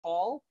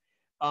call.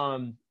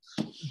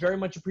 Very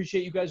much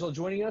appreciate you guys all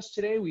joining us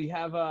today. We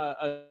have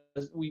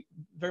we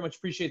very much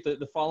appreciate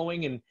the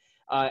following, and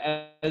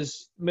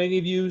as many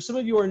of you, some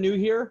of you are new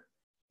here,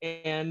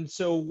 and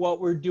so what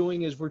we're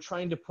doing is we're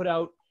trying to put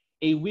out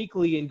a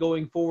weekly, and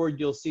going forward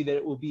you'll see that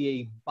it will be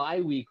a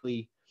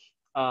bi-weekly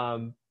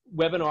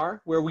webinar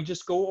where we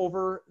just go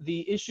over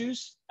the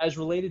issues as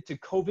related to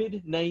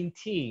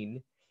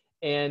COVID-19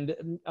 and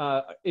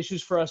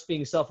issues for us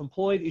being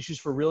self-employed, issues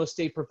for real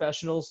estate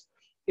professionals,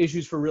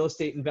 issues for real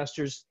estate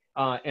investors,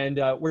 and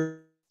we're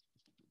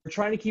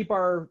trying to keep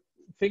our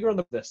finger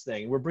on this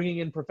thing. We're bringing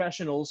in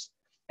professionals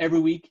every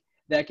week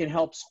that can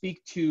help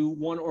speak to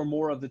one or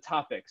more of the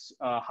topics.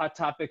 Hot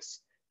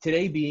topics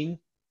today being,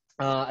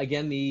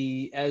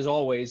 again, as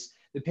always,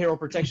 the payroll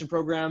protection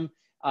program,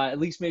 at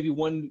least maybe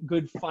one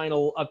good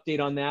final update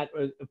on that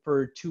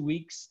for 2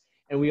 weeks.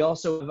 And we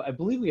also, I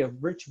believe we have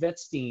Rich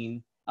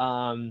Vetstein,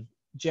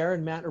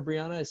 Jared, Matt, or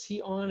Brianna. Is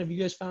he on? Have you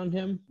guys found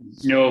him?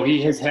 No, he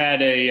has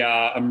had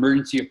a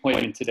emergency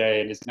appointment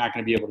today and is not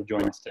going to be able to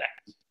join us today.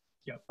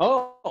 Yep.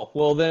 Oh,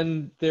 well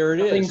then there it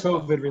Nothing is.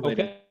 COVID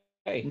related.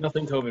 Okay.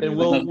 Nothing COVID Then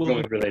related.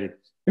 Nothing COVID related.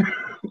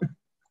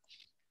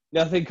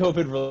 Nothing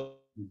COVID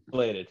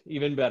related.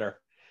 Even better.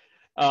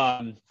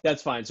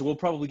 That's fine. So we'll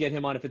probably get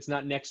him on. If it's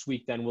not next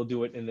week, then we'll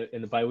do it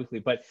in the bi-weekly.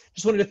 But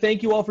just wanted to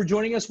thank you all for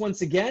joining us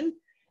once again.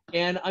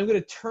 And I'm going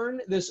to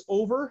turn this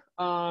over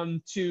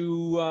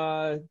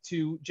to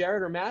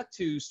Jared or Matt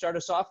to start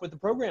us off with the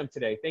program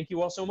today. Thank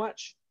you all so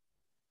much.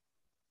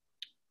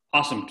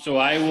 Awesome. So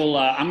I will,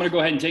 I'm going to go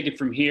ahead and take it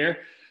from here.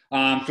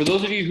 For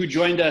those of you who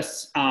joined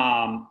us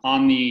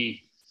on the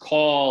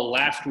call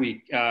last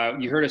week,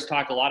 you heard us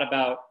talk a lot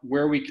about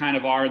where we kind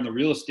of are in the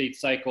real estate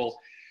cycle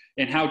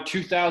and how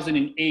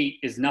 2008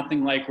 is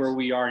nothing like where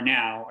we are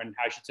now. And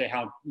I should say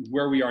how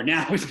where we are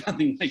now is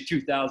nothing like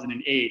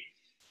 2008,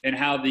 and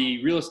how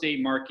the real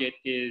estate market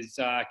is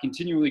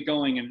continually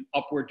going in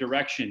upward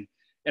direction.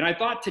 And I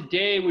thought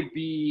today would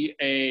be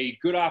a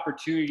good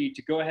opportunity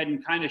to go ahead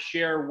and kind of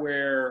share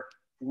where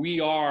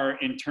we are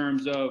in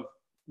terms of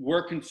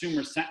where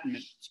consumer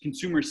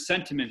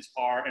sentiments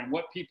are and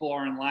what people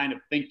are in line of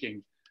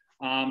thinking.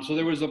 So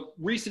there was a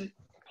recent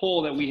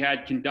poll that we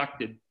had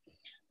conducted,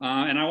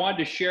 and I wanted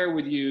to share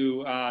with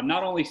you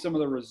not only some of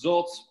the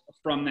results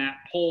from that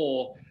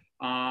poll,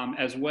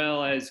 as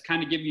well as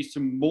kind of give you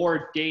some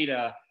more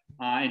data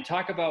and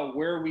talk about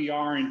where we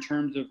are in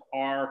terms of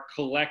our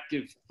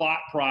collective thought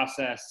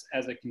process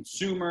as a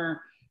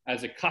consumer,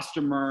 as a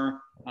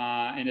customer,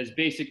 and as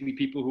basically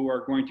people who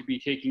are going to be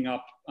taking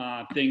up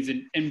things,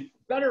 and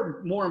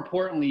better, more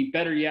importantly,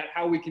 better yet,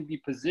 how we can be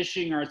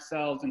positioning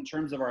ourselves in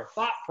terms of our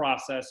thought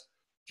process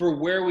for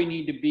where we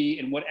need to be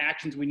and what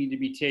actions we need to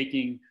be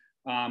taking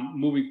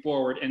moving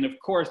forward. And of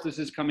course, this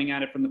is coming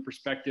at it from the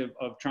perspective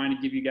of trying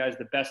to give you guys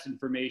the best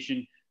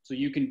information so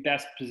you can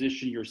best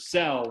position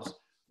yourselves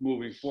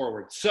moving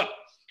forward. So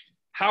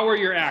how are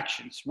your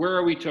actions? Where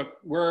are we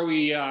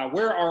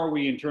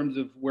in terms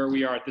of where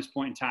we are at this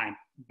point in time?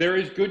 There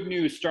is good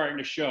news starting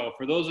to show.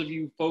 For those of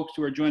you folks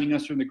who are joining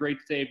us from the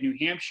great state of New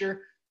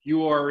Hampshire,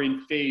 you are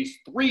in phase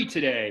 3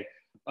 today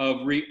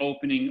of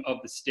reopening of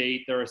the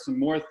state. There are some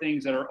more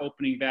things that are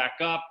opening back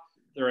up.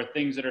 There are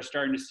things that are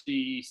starting to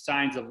see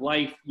signs of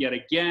life yet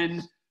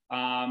again.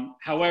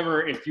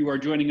 However, if you are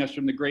joining us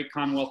from the great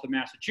Commonwealth of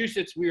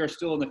Massachusetts, we are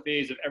still in the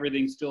phase of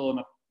everything still in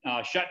a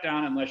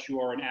shutdown unless you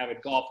are an avid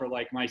golfer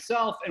like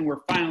myself, and we're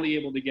finally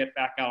able to get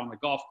back out on the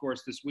golf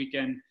course this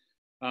weekend.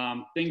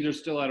 Things are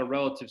still at a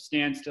relative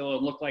standstill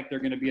and look like they're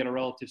going to be at a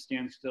relative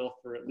standstill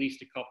for at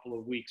least a couple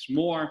of weeks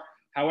more.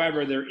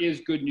 However, there is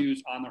good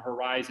news on the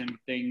horizon.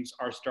 Things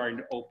are starting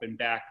to open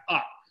back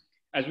up.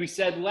 As we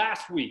said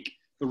last week,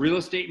 the real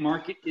estate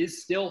market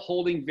is still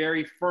holding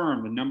very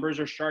firm. The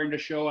numbers are starting to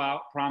show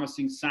out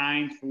promising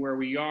signs for where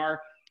we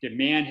are.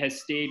 Demand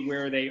has stayed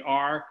where they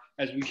are.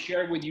 As we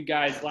shared with you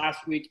guys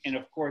last week, and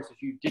of course,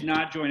 if you did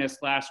not join us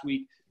last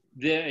week,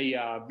 the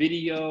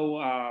video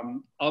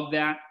of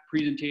that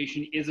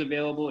presentation is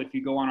available. If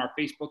you go on our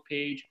Facebook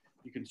page,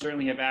 you can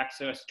certainly have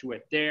access to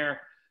it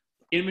there.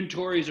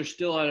 Inventories are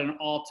still at an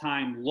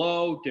all-time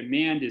low.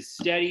 Demand is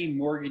steady.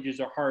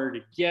 Mortgages are harder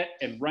to get,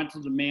 and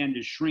rental demand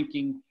is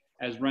shrinking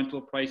as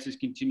rental prices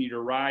continue to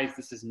rise.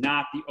 This is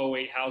not the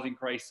 2008 housing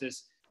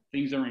crisis.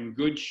 Things are in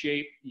good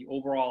shape. The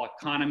overall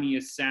economy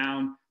is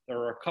sound. There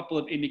are a couple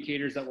of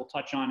indicators that we'll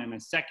touch on in a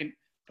second,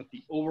 but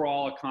the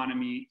overall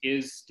economy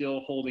is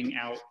still holding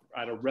out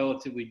at a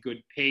relatively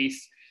good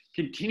pace.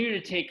 Continue to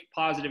take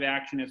positive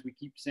action, as we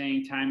keep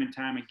saying time and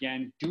time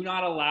again. Do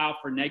not allow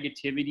for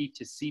negativity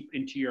to seep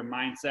into your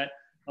mindset.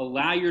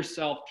 Allow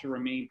yourself to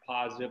remain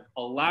positive.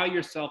 Allow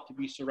yourself to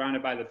be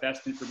surrounded by the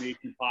best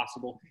information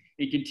possible,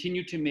 and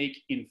continue to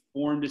make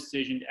informed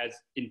decisions as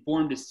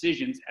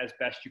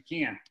best you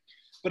can.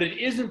 But it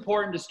is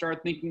important to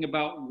start thinking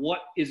about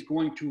what is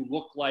going to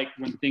look like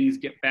when things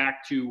get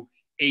back to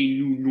a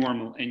new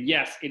normal. And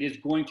yes, it is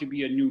going to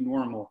be a new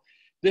normal.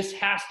 This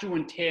has to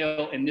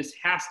entail, and this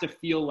has to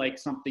feel like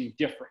something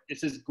different.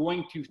 This is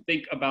going to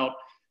think about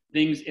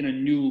things in a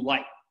new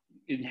light.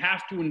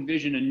 have to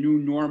envision a new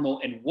normal,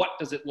 and what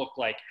does it look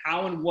like?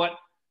 How and what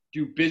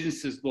do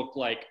businesses look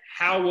like?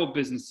 How will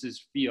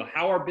businesses feel?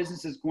 How are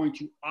businesses going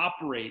to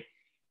operate?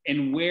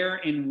 And where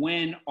and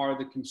when are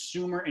the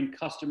consumer and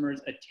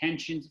customers'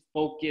 attentions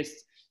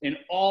focused, and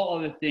all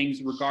other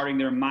things regarding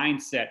their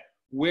mindset?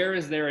 Where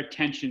is their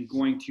attention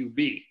going to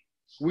be?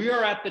 We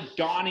are at the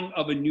dawning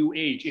of a new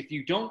age. If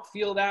you don't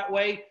feel that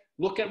way,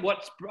 look at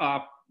what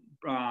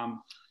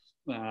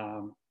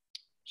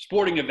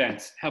sporting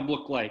events have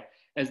looked like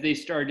as they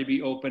started to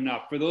be opened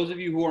up. For those of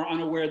you who are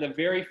unaware, the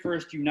very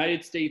first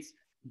United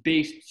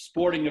States-based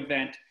sporting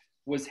event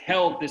was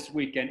held this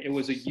weekend. It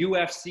was a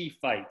UFC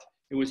fight.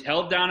 It was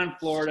held down in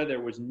Florida. There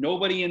was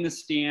nobody in the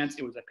stands.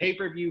 It was a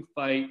pay-per-view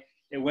fight.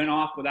 It went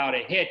off without a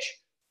hitch,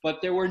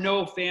 but there were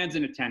no fans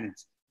in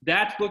attendance.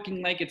 That's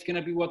looking like it's going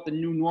to be what the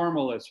new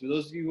normal is. For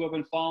those of you who have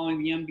been following,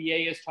 the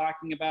NBA is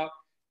talking about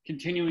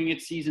continuing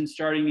its season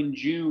starting in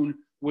June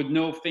with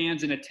no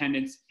fans in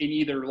attendance in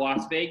either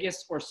Las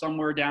Vegas or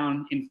somewhere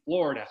down in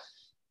Florida.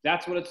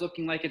 That's what it's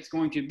looking like it's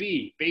going to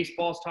be.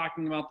 Baseball's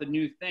talking about the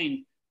new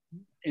thing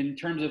in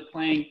terms of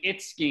playing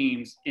its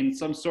games in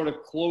some sort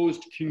of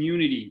closed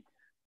community.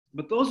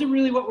 But those are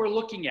really what we're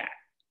looking at.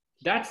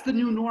 That's the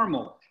new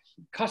normal.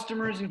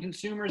 Customers and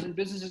consumers and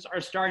businesses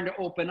are starting to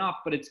open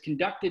up, but it's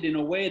conducted in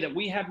a way that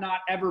we have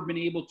not ever been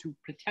able to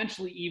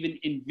potentially even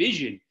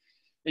envision.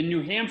 In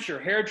New Hampshire,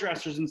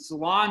 hairdressers and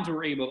salons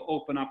were able to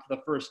open up for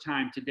the first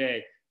time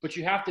today, but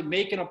you have to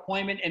make an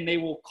appointment and they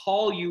will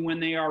call you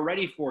when they are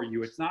ready for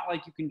you. It's not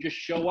like you can just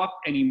show up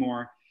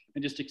anymore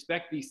and just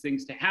expect these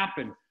things to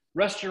happen.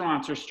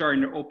 Restaurants are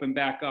starting to open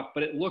back up,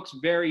 but it looks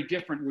very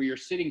different where you're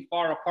sitting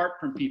far apart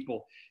from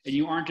people and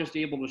you aren't just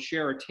able to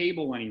share a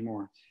table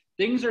anymore.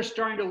 Things are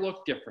starting to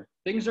look different.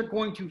 Things are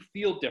going to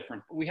feel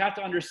different, but we have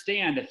to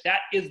understand that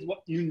that is what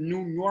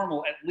new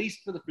normal, at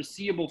least for the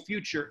foreseeable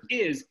future,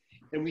 is,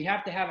 and we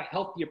have to have a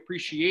healthy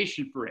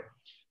appreciation for it.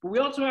 But we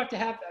also have to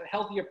have a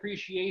healthy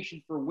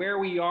appreciation for where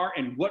we are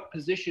and what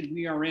position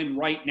we are in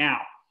right now.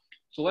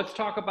 So let's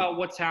talk about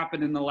what's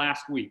happened in the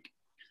last week.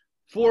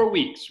 4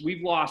 weeks,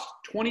 we've lost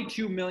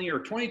 22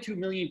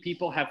 million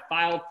people have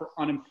filed for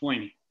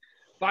unemployment.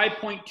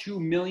 5.2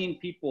 million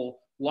people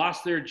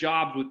lost their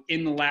jobs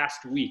within the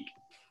last week.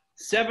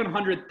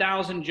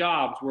 700,000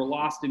 jobs were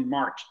lost in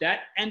March.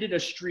 That ended a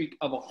streak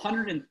of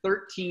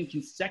 113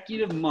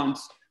 consecutive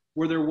months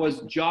where there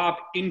was job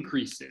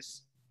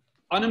increases.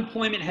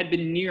 Unemployment had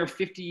been near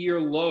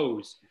 50-year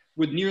lows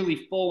with nearly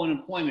full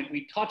unemployment.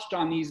 We touched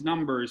on these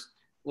numbers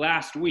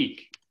last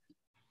week.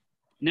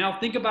 Now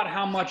think about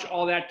how much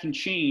all that can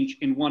change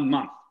in 1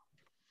 month.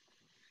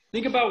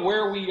 Think about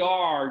where we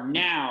are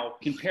now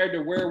compared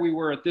to where we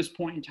were at this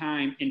point in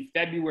time in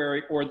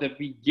February or the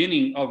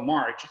beginning of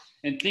March,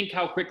 and think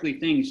how quickly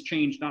things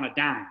changed on a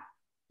dime.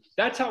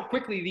 That's how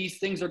quickly these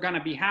things are going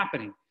to be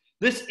happening.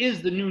 This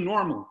is the new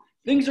normal.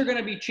 Things are going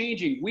to be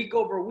changing week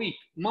over week,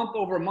 month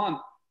over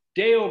month,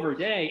 day over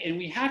day, and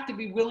we have to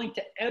be willing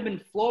to ebb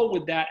and flow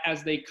with that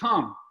as they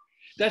come.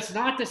 That's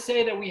not to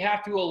say that we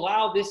have to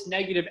allow this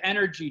negative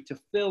energy to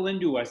fill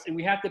into us, and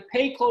we have to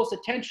pay close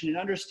attention and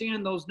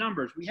understand those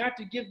numbers. We have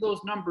to give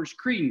those numbers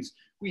credence.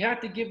 We have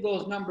to give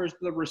those numbers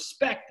the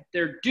respect that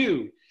they're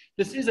due.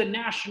 This is a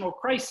national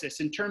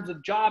crisis in terms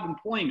of job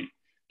employment.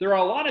 There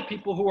are a lot of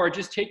people who are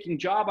just taking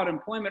job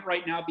unemployment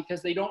right now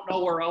because they don't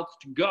know where else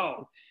to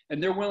go,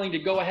 and they're willing to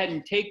go ahead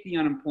and take the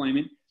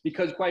unemployment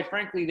because, quite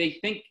frankly, they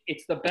think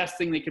it's the best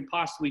thing they could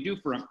possibly do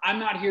for them. I'm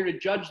not here to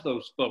judge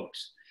those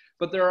folks.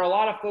 But there are a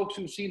lot of folks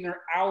who've seen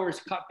their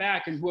hours cut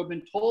back and who have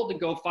been told to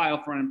go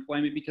file for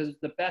unemployment because it's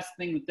the best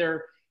thing that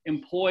their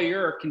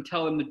employer can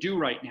tell them to do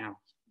right now.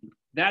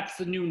 That's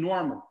the new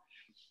normal.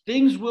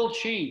 Things will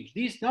change.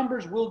 These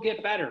numbers will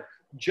get better.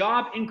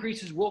 Job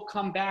increases will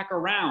come back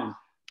around.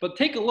 But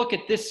take a look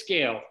at this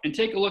scale and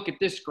take a look at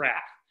this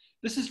graph.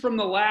 This is from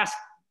the last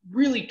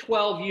really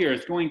 12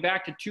 years, going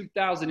back to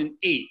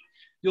 2008.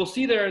 You'll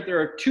see there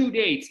are 2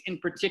 dates in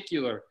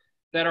particular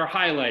that are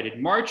highlighted.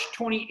 March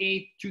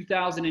 28th,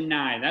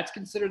 2009. That's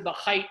considered the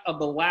height of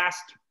the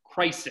last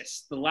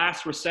crisis, the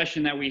last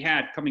recession that we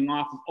had coming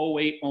off of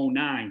 08,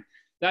 09.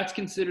 That's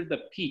considered the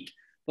peak.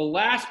 The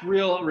last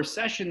real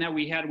recession that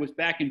we had was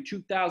back in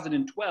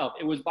 2012.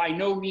 It was by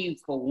no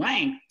means the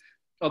length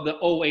of the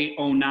 08,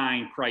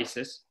 09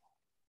 crisis,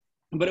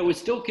 but it was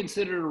still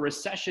considered a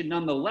recession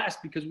nonetheless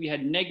because we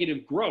had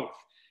negative growth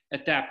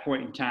at that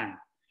point in time.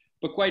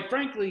 But quite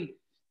frankly,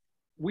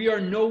 we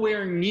are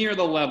nowhere near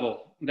the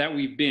level that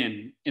we've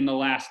been in the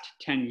last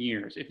 10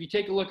 years. If you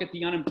take a look at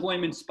the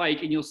unemployment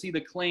spike and you'll see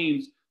the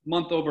claims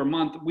month over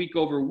month, week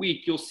over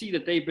week, you'll see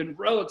that they've been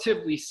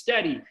relatively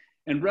steady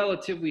and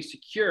relatively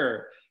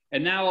secure.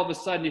 And now all of a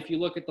sudden, if you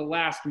look at the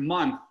last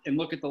month and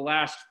look at the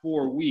last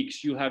 4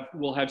 weeks,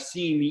 will have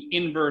seen the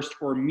inverse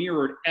or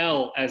mirrored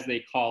L, as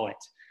they call it.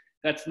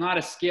 That's not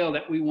a scale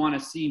that we want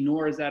to see,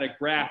 nor is that a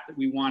graph that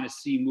we want to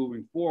see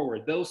moving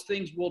forward. Those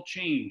things will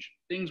change.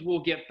 Things will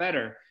get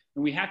better.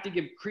 And we have to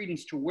give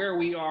credence to where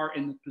we are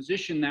in the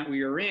position that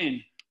we are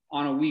in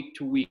on a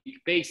week-to-week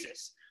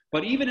basis.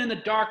 But even in the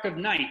dark of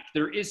night,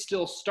 there is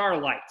still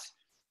starlight.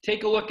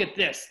 Take a look at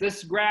this.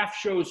 This graph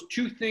shows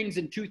two things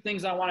and two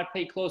things I want to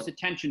pay close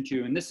attention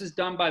to. And this is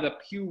done by the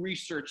Pew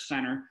Research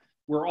Center,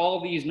 where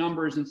all these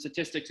numbers and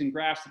statistics and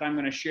graphs that I'm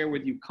going to share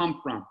with you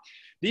come from.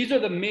 These are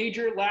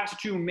the last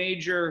two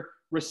major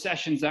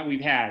recessions that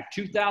we've had.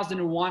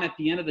 2001 at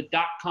the end of the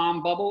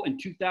dot-com bubble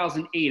and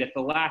 2008 at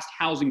the last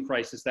housing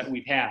crisis that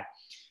we've had.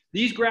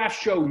 These graphs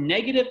show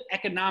negative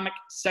economic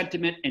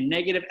sentiment and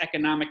negative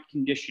economic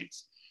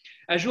conditions.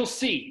 As you'll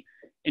see,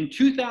 in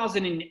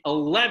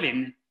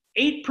 2011,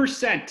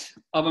 8%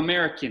 of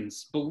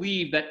Americans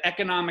believe that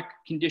economic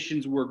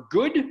conditions were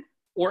good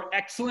or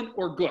excellent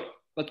or good.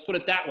 Let's put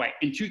it that way.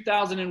 In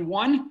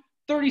 2001,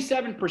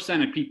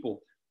 37% of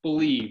people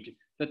believed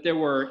that there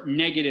were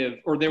negative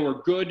or there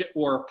were good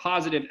or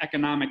positive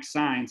economic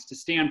signs to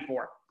stand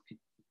for.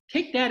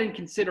 Take that in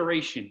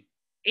consideration.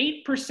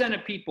 8%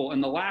 of people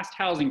in the last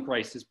housing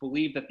crisis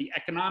believed that the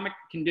economic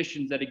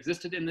conditions that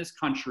existed in this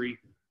country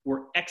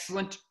were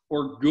excellent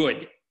or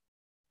good.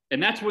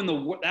 And that's when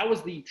that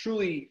was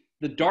truly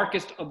the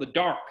darkest of the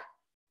dark.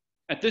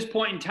 At this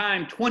point in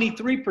time,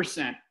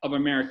 23% of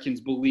Americans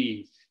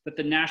believe that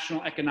the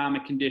national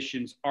economic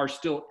conditions are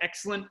still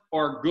excellent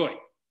or good.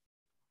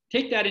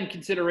 Take that in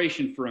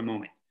consideration for a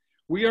moment.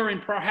 We are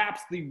in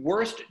perhaps the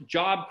worst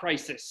job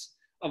crisis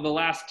of the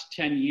last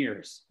 10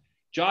 years.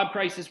 Job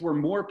crisis where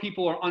more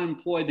people are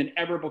unemployed than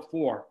ever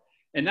before.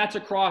 And that's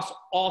across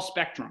all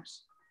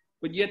spectrums.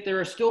 But yet there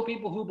are still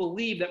people who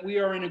believe that we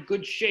are in a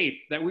good shape,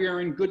 that we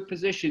are in good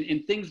position,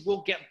 and things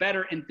will get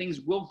better and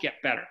things will get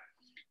better.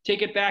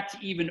 Take it back to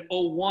even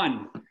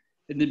 01.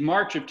 In the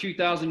March of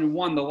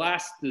 2001,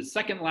 the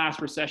second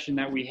last recession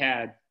that we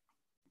had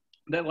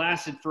that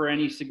lasted for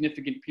any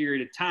significant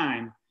period of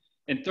time,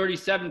 and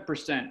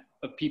 37%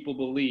 of people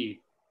believe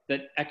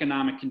that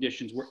economic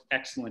conditions were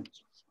excellent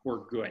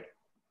or good.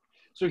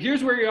 So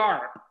here's where we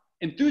are.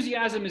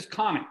 Enthusiasm is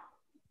common.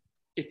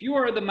 If you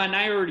are the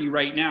minority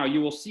right now,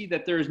 you will see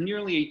that there is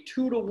nearly a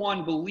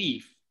 2-to-1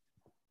 belief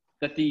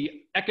that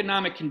the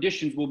economic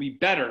conditions will be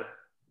better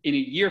in a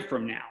year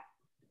from now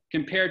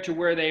compared to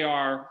where they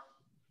are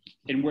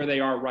and where they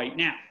are right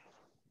now.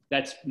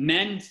 That's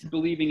men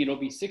believing it'll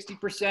be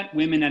 60%,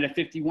 women at a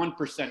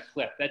 51%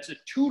 clip. That's a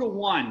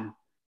 2-to-1,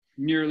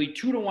 nearly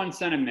 2-to-1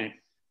 sentiment,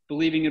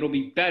 believing it'll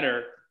be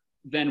better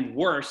than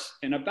worse,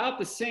 and about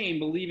the same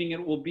believing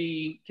it will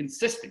be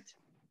consistent.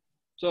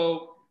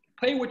 So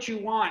pay what you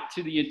want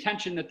to the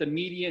attention that the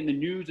media and the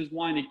news is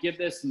wanting to give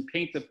this and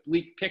paint the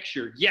bleak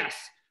picture. Yes,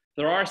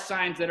 there are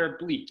signs that are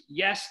bleak.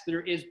 Yes,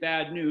 there is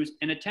bad news,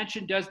 and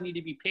attention does need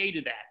to be paid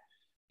to that.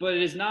 But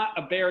it is not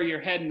a bury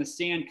your head in the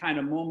sand kind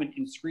of moment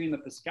and scream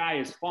that the sky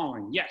is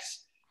falling.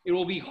 Yes, it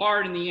will be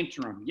hard in the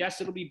interim.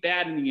 Yes, it'll be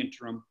bad in the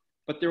interim,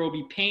 but there will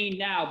be pain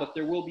now, but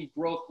there will be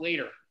growth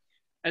later.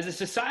 As a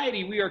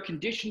society, we are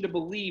conditioned to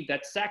believe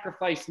that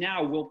sacrifice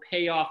now will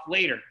pay off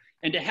later.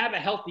 And to have a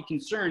healthy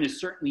concern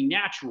is certainly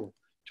natural.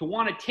 To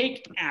want to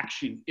take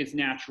action is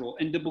natural.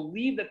 And to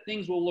believe that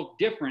things will look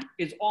different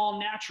is all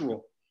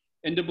natural.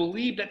 And to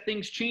believe that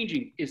things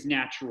changing is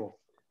natural.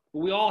 But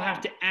we all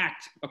have to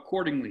act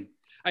accordingly.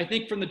 I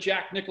think from the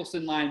Jack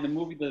Nicholson line in the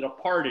movie The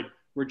Departed,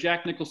 where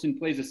Jack Nicholson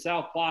plays a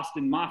South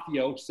Boston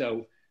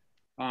mafioso,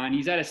 and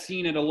he's at a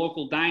scene at a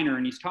local diner,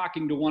 and he's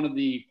talking to one of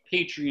the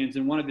patrons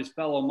and one of his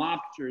fellow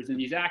mobsters, and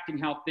he's acting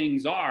how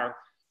things are.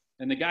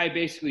 And the guy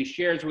basically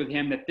shares with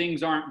him that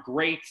things aren't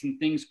great and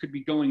things could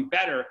be going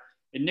better.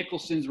 And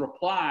Nicholson's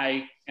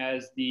reply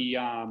as the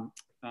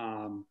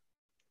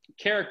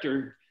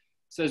character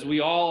says, we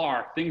all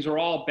are. Things are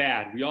all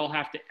bad. We all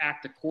have to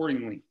act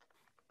accordingly.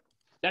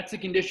 That's the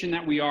condition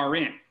that we are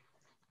in.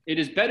 It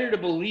is better to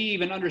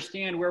believe and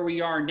understand where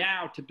we are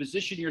now, to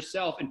position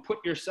yourself and put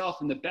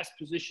yourself in the best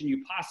position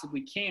you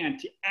possibly can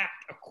to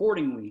act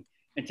accordingly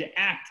and to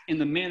act in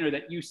the manner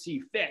that you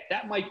see fit.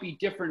 That might be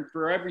different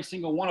for every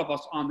single one of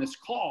us on this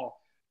call,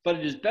 but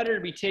it is better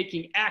to be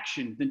taking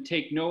action than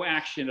take no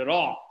action at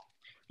all.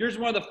 Here's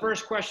one of the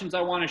first questions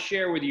I want to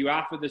share with you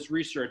after this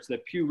research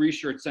that Pew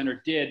Research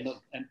Center did,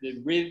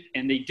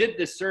 and they did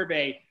this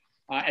survey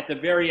at the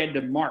very end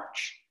of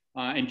March.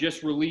 And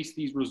just released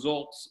these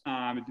results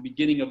at the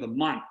beginning of the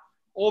month.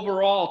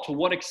 Overall, to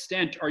what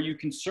extent are you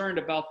concerned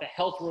about the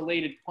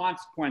health-related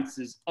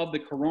consequences of the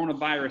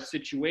coronavirus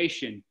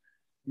situation?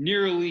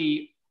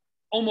 Nearly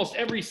almost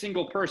every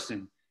single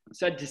person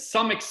said to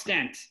some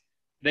extent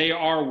they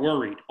are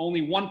worried.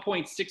 Only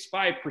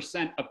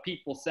 1.65% of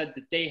people said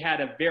that they had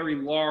a very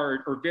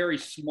large or very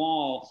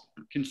small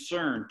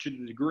concern to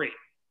the degree.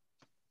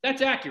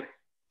 That's accurate.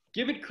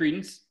 Give it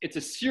credence. It's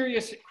a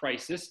serious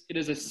crisis. It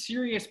is a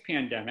serious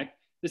pandemic.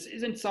 This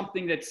isn't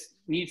something that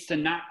needs to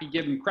not be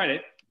given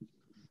credit,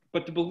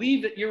 but to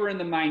believe that you're in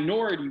the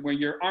minority where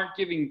you aren't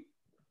giving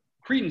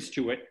credence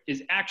to it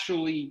is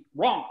actually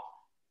wrong.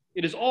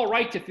 It is all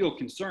right to feel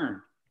concerned.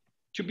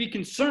 To be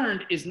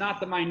concerned is not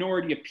the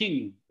minority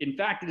opinion. In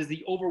fact, it is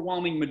the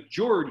overwhelming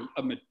majority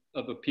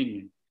of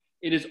opinion.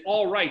 It is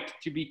all right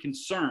to be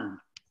concerned.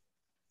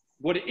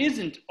 What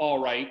isn't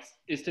all right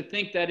is to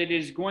think that it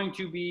is going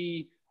to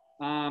be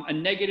a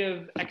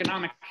negative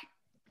economic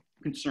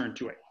concern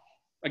to it.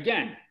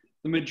 Again,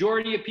 The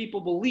majority of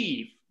people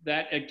believe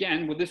that,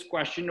 again, with this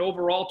question,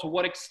 overall, to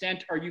what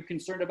extent are you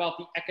concerned about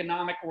the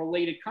economic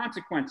related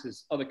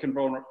consequences of the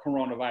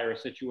coronavirus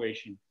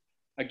situation?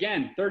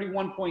 Again,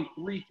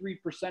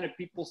 31.33% of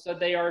people said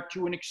they are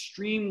to an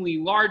extremely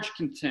large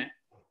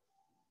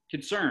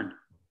concerned.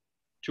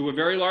 To a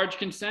very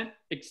large extent,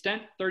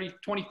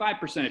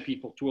 25% of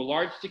people. To a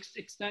large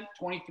extent,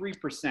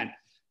 23%.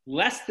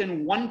 Less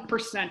than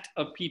 1%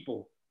 of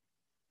people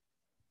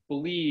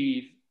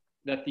believe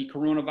that the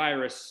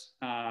coronavirus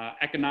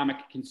economic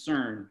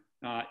concern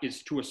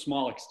is to a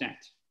small extent.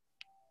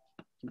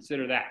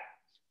 Consider that.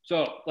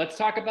 So let's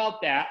talk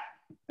about that.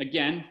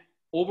 Again,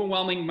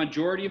 overwhelming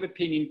majority of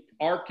opinion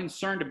are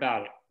concerned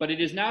about it, but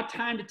it is now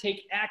time to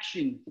take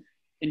action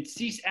and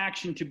cease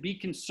action to be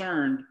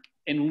concerned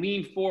and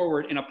lean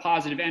forward in a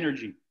positive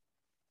energy.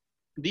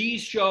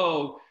 These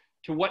show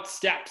to what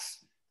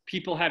steps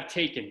people have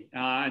taken.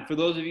 And for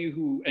those of you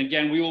who,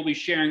 again, we will be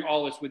sharing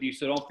all this with you,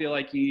 so don't feel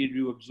like you need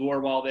to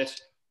absorb all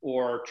this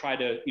or try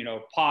to,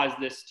 pause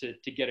this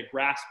to get a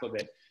grasp of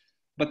it.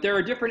 But there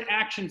are different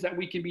actions that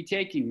we can be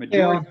taking.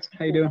 Hey, Alan.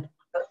 How you doing?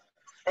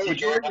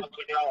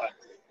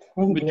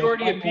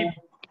 Majority of people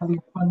having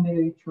a fun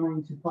day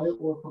trying to fight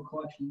Oracle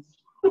collections.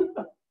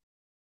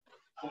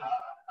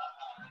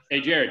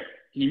 Hey, Jared,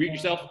 can you mute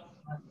yourself?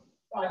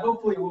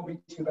 Hopefully it won't be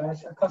too bad.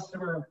 A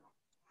customer.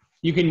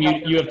 You can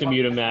mute. You have to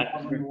mute him,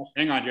 Matt.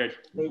 Hang on, Jared.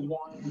 They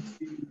wanted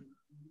to use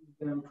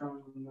them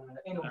from.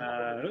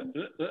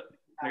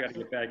 I got to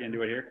get back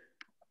into it here.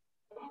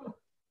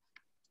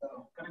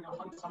 So, gotta go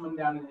hunt someone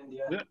down in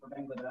India or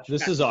Bangladesh.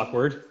 This is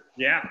awkward.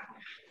 Yeah.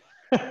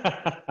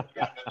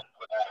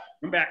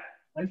 I'm back.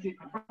 I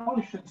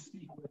probably should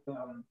speak with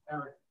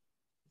Eric.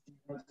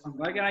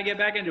 Why can't I get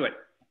back into it?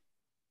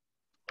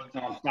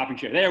 No, I'm stopping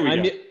share. There we go. A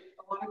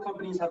lot of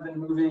companies have been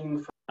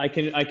moving. I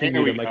can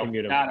mute him. I can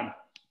mute him. Got him.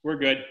 We're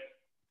good.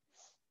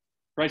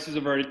 Crisis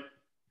averted.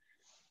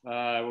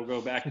 We'll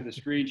go back to the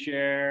screen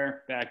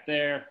share. Back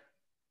there.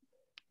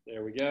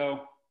 There we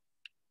go.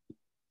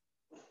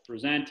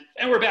 Present.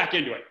 And we're back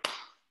into it.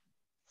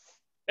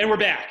 And we're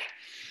back.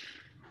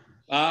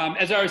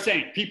 As I was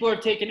saying, people are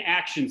taking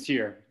actions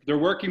here. They're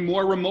working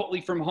more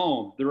remotely from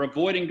home. They're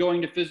avoiding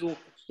going to physical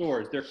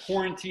stores. They're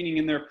quarantining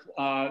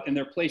in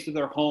their place of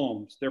their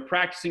homes. They're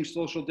practicing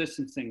social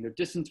distancing. They're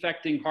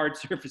disinfecting hard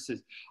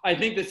surfaces. I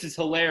think this is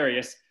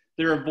hilarious.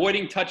 They're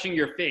avoiding touching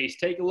your face.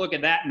 Take a look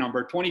at that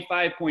number.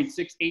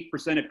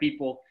 25.68% of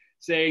people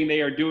saying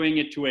they are doing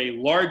it to a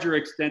larger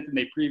extent than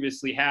they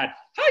previously had.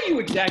 How you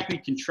exactly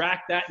can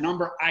track that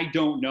number, I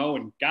don't know.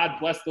 And God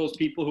bless those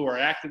people who are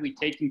actively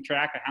taking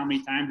track of how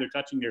many times they're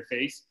touching their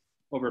face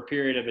over a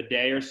period of a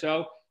day or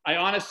so. I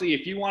honestly,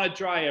 if you want to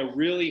try a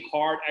really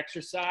hard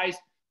exercise,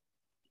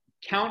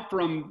 count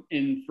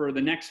for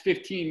the next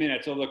 15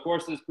 minutes over the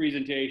course of this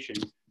presentation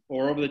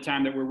or over the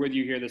time that we're with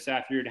you here this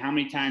afternoon, how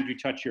many times you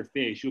touch your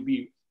face. You'll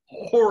be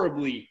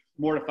horribly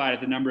mortified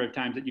at the number of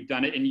times that you've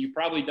done it, and you've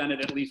probably done it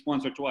at least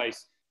once or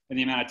twice in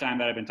the amount of time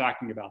that I've been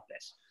talking about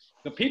this.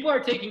 But people are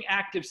taking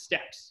active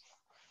steps,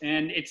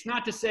 and it's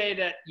not to say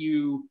that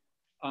you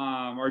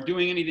are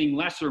doing anything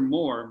less or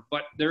more,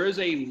 but there is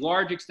a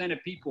large extent of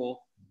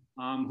people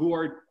who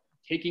are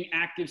taking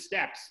active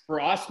steps.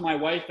 For us, my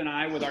wife and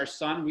I, with our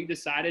son, we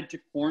decided to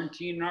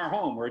quarantine in our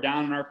home. We're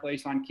down in our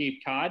place on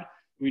Cape Cod.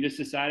 We just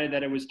decided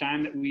that it was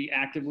time that we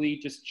actively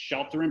just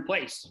shelter in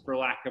place, for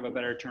lack of a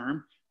better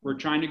term. We're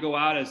trying to go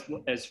out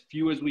as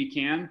few as we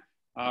can.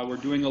 We're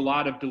doing a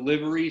lot of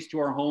deliveries to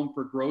our home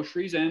for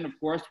groceries. And of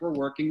course, we're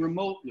working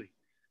remotely.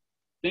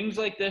 Things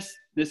like this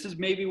is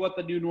maybe what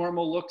the new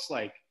normal looks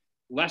like.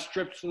 Less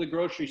trips to the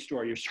grocery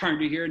store. You're starting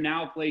to hear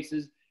now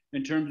places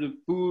in terms of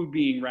food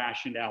being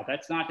rationed out.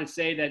 That's not to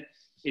say that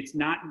it's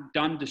not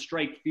done to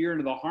strike fear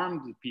into the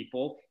hearts of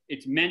people.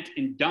 It's meant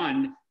and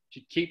done to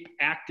keep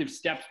active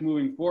steps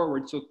moving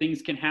forward so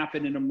things can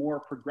happen in a more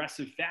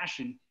progressive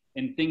fashion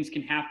and things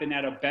can happen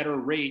at a better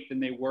rate than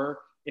they were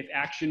if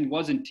action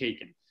wasn't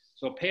taken.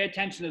 So pay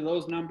attention to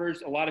those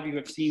numbers. A lot of you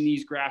have seen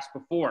these graphs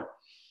before.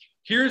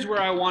 Here's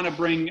where I want to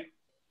bring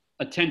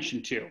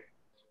attention to.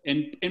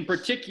 In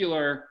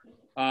particular,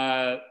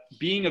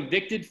 being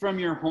evicted from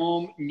your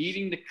home,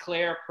 needing to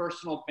declare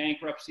personal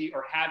bankruptcy,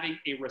 or having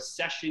a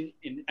recession,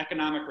 an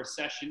economic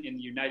recession in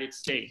the United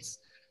States.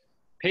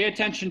 Pay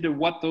attention to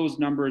what those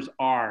numbers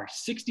are.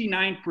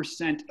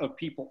 69% of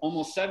people,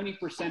 almost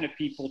 70% of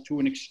people to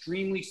an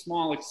extremely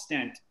small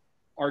extent,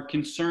 are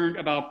concerned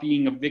about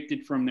being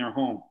evicted from their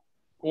home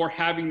or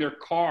having their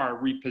car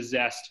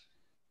repossessed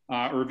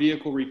or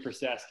vehicle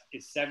repossessed.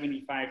 Is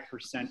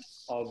 75%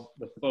 of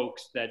the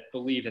folks that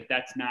believe that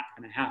that's not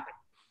going to happen.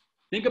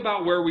 Think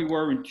about where we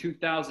were in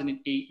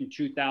 2008 and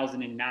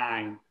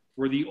 2009,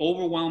 where the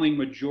overwhelming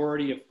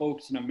majority of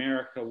folks in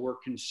America were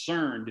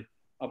concerned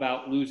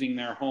about losing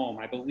their home.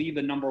 I believe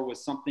the number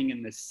was something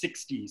in the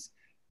 60s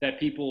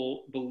that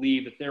people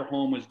believed that their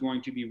home was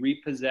going to be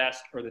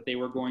repossessed or that they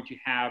were going to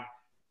have,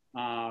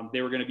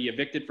 they were going to be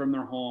evicted from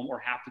their home or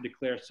have to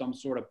declare some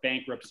sort of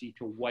bankruptcy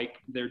to wipe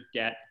their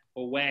debt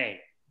away.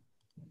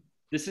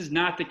 This is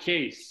not the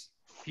case.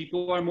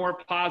 People are more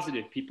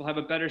positive. People have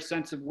a better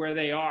sense of where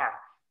they are.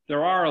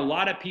 There are a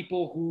lot of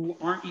people who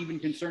aren't even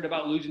concerned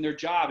about losing their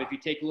job. If you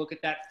take a look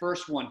at that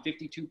first one,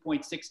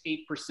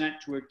 52.68%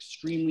 to an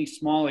extremely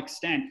small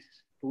extent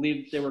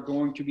believed they were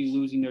going to be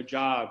losing their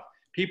job.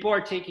 People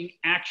are taking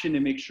action to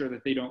make sure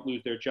that they don't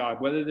lose their job,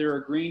 whether they're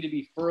agreeing to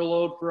be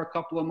furloughed for a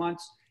couple of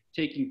months,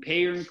 taking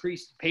pay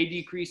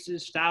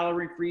decreases,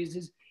 salary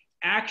freezes.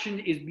 Action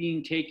is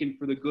being taken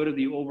for the good of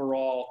the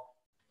overall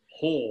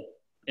whole.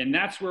 And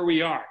that's where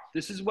we are.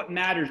 This is what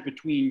matters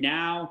between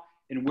now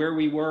and where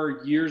we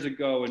were years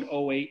ago in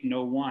 08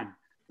 and 01.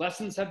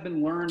 Lessons have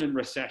been learned in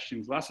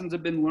recessions. Lessons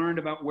have been learned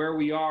about where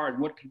we are and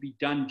what could be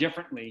done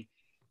differently.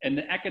 And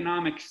the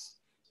economics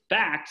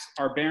facts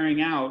are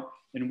bearing out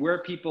in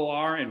where people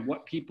are and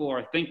what people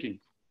are thinking.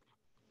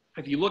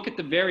 If you look at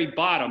the very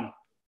bottom,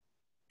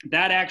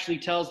 that actually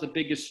tells the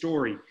biggest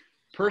story.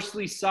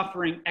 Personally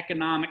suffering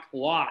economic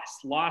loss,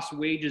 lost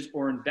wages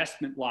or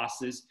investment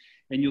losses.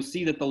 And you'll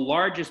see that the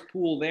largest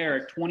pool there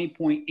at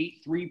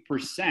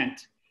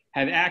 20.83%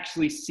 have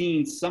actually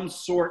seen some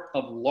sort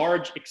of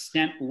large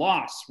extent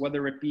loss,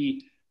 whether it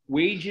be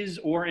wages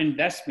or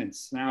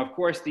investments. Now, of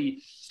course,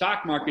 the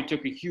stock market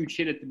took a huge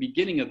hit at the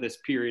beginning of this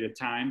period of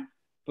time,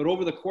 but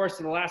over the course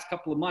of the last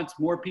couple of months,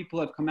 more people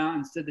have come out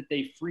and said that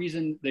they've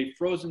frozen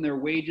their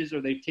wages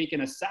or they've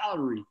taken a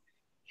salary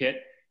hit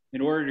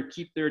in order to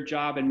keep their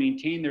job and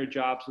maintain their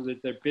job so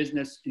that their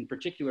business, in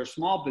particular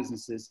small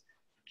businesses,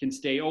 can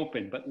stay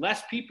open. But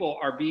less people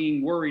are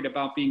being worried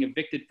about being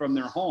evicted from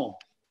their home.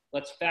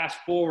 Let's fast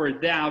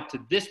forward now to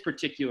this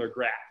particular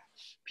graph.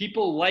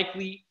 People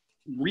likely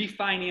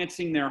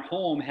refinancing their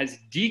home has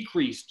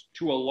decreased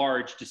to a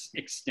large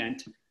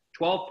extent,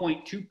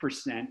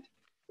 12.2%,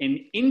 and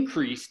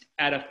increased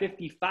at a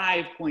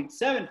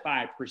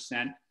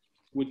 55.75%,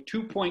 with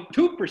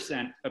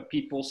 2.2% of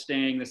people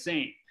staying the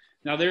same.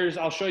 Now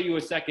I'll show you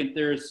a second,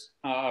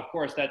 of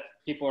course, that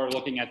people are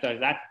looking at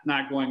that's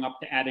not going up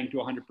to adding to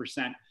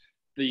 100%.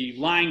 The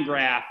line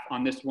graph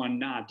on this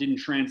one didn't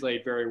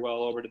translate very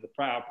well over to the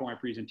PowerPoint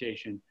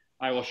presentation.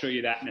 I will show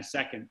you that in a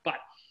second. But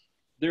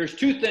there's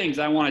two things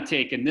I want to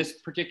take, and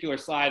this particular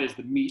slide is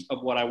the meat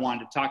of what I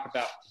wanted to talk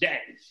about today.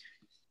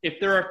 If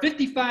there are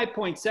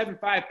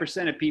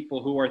 55.75% of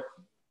people who are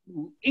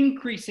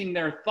increasing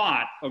their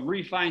thought of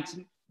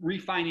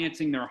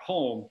refinancing their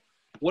home,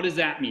 what does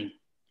that mean?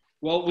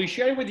 Well, we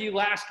shared with you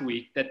last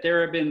week that there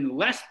have been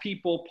less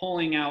people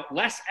pulling out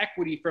less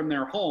equity from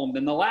their home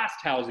than the last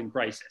housing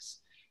crisis.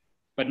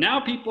 But now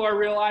people are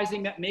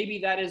realizing that maybe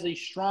that is a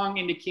strong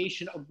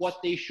indication of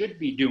what they should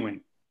be doing.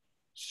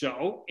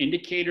 So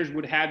indicators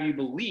would have you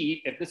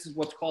believe, if this is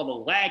what's called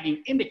a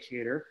lagging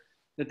indicator,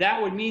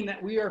 that would mean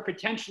that we are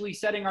potentially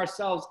setting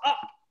ourselves up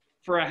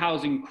for a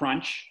housing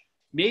crunch,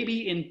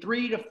 maybe in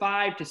 3 to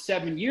 5 to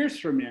 7 years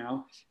from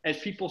now, as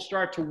people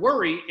start to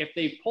worry if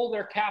they pull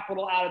their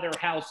capital out of their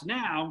house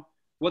now,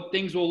 what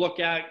things will look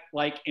at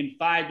like in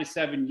 5 to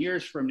 7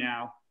 years from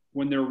now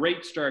when their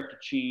rates start to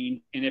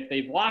change. And if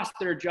they've lost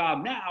their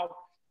job now,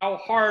 how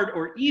hard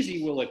or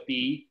easy will it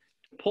be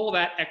to pull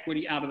that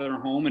equity out of their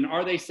home? And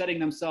are they setting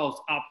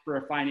themselves up for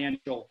a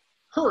financial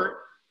hurt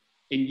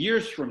in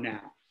years from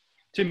now?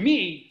 To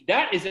me,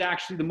 that is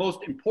actually the most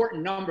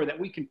important number that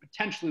we can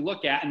potentially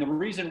look at. And the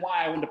reason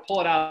why I wanted to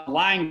pull it out of the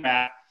line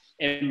graph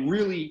and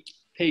really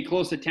pay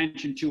close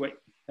attention to it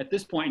at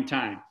this point in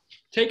time.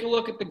 Take a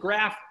look at the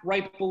graph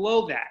right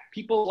below that.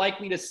 People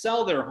likely to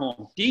sell their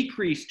home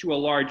decreased to a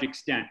large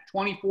extent,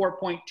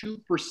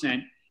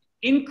 24.2%,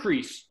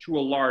 increased to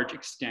a large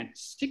extent,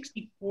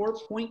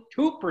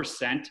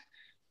 64.2%,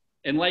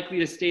 and likely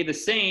to stay the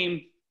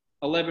same,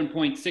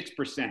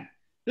 11.6%.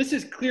 This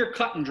is clear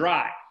cut and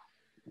dry.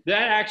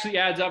 That actually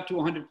adds up to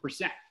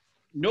 100%.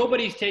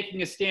 Nobody's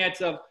taking a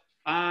stance of,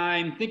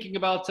 I'm thinking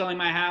about selling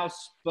my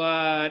house,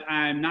 but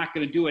I'm not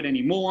going to do it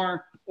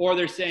anymore. Or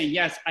they're saying,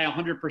 yes, I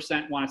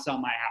 100% want to sell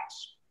my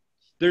house.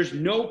 There's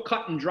no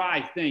cut and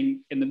dry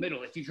thing in the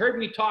middle. If you've heard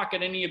me talk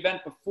at any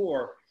event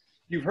before,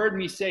 you've heard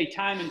me say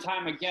time and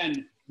time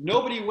again,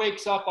 nobody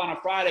wakes up on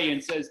a Friday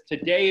and says,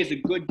 today is a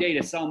good day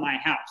to sell my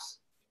house.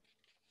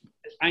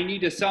 I need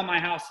to sell my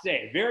house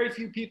today. Very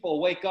few people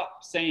wake up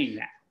saying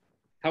that.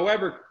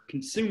 However,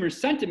 consumer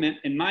sentiment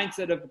and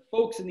mindset of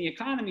folks in the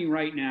economy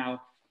right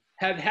now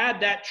have had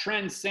that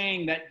trend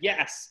saying that,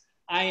 yes,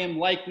 I am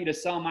likely to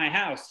sell my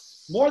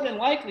house. More than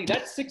likely,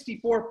 that's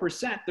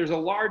 64%. There's a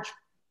large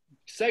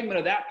segment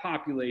of that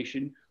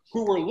population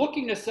who were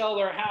looking to sell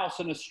their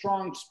house in a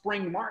strong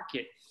spring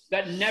market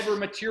that never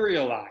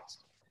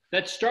materialized.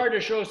 That started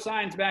to show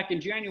signs back in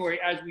January,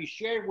 as we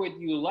shared with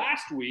you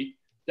last week,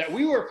 that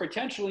we were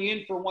potentially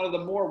in for one of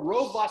the more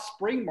robust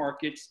spring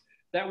markets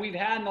that we've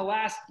had in the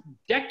last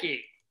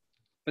decade.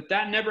 But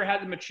that never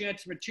had the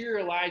chance to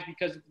materialize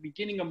because at the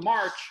beginning of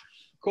March,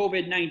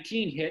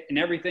 COVID-19 hit and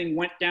everything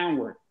went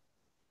downward.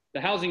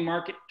 The housing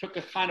market took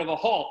a kind of a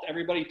halt.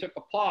 Everybody took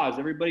a pause.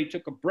 Everybody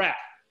took a breath.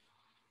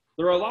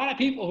 There are a lot of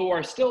people who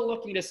are still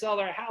looking to sell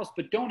their house,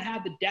 but don't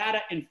have the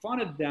data in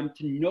front of them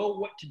to know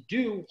what to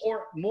do,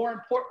 or more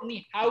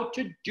importantly, how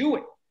to do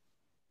it.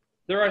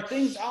 There are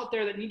things out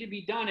there that need to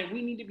be done, and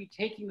we need to be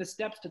taking the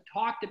steps to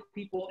talk to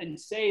people and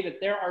say that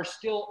there are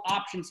still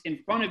options in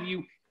front of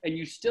you, and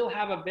you still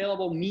have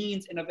available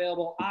means and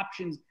available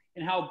options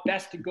in how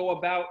best to go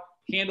about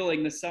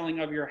handling the selling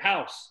of your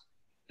house.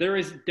 There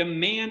is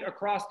demand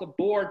across the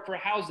board for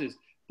houses.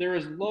 There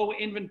is low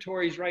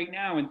inventories right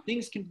now, and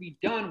things can be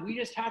done. We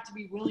just have to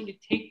be willing to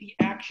take the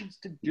actions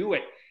to do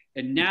it.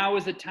 And now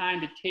is the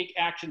time to take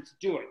actions to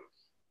do it.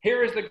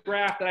 Here is the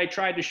graph that I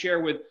tried to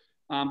share with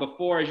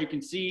before. As you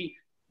can see,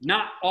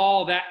 not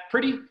all that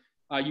pretty.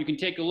 You can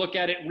take a look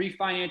at it,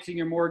 refinancing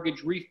your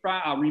mortgage,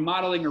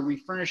 remodeling or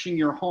refurnishing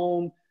your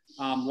home.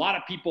 A lot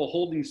of people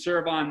holding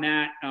serve on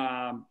that.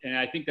 And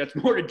I think that's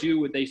more to do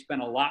with they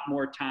spend a lot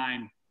more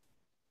time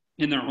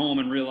in their home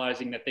and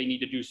realizing that they need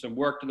to do some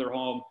work to their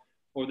home,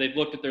 or they've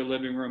looked at their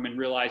living room and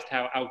realized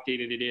how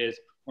outdated it is,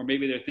 or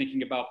maybe they're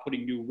thinking about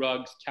putting new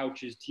rugs,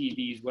 couches,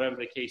 TVs, whatever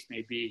the case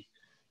may be.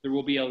 There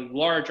will be a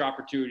large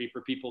opportunity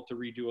for people to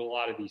redo a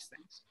lot of these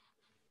things.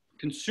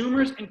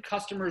 Consumers and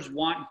customers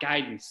want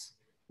guidance.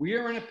 We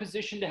are in a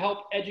position to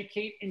help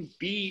educate and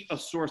be a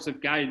source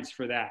of guidance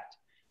for that.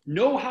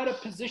 Know how to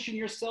position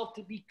yourself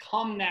to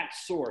become that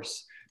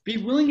source. Be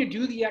willing to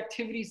do the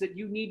activities that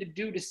you need to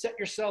do to set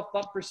yourself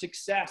up for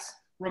success.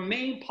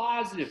 Remain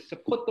positive, to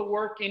put the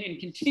work in, and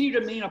continue to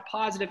maintain a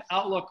positive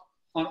outlook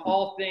on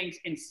all things,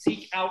 and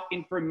seek out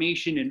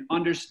information and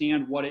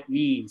understand what it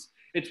means.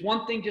 It's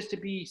one thing just to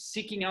be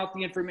seeking out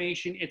the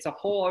information. It's a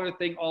whole other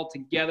thing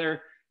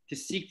altogether to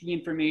seek the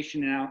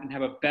information out and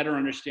have a better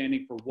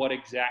understanding for what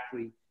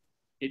exactly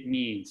it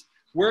means.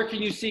 Where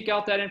can you seek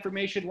out that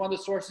information? One of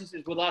the sources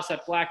is with us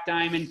at Black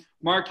Diamond.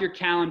 Mark your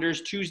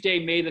calendars,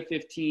 Tuesday, May the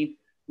 15th.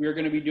 We are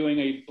going to be doing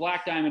a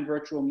Black Diamond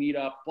virtual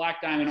meetup,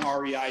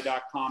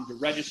 blackdiamondrei.com to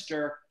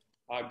register.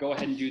 Go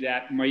ahead and do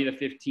that, May the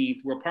 15th.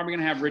 We're probably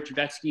going to have Rich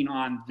Vetskine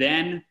on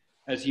then,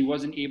 as he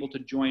wasn't able to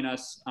join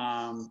us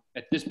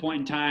at this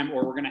point in time,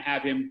 or we're going to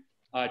have him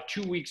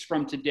 2 weeks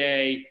from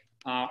today.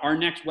 Our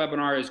next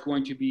webinar is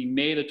going to be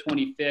May the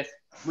 25th,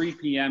 3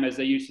 p.m., as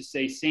they used to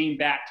say, same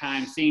bat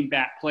time, same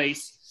bat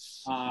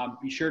place.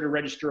 Be sure to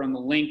register on the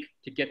link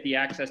to get the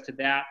access to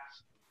that.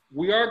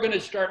 We are going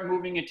to start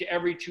moving into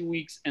every 2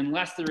 weeks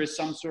unless there is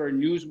some sort of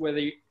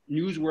newsworthy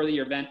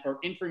event or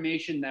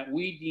information that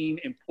we deem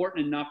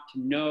important enough to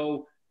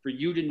know, for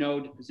you to know,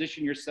 to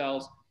position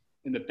yourselves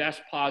in the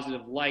best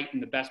positive light,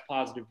 in the best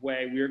positive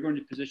way. We are going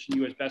to position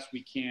you as best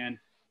we can.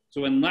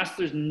 So unless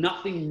there's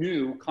nothing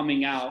new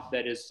coming out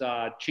that is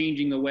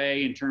changing the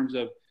way in terms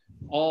of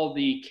all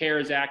the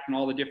CARES Act and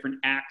all the different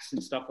acts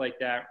and stuff like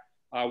that,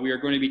 we are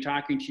going to be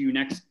talking to you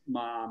next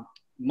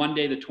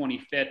Monday the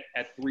 25th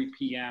at 3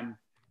 p.m.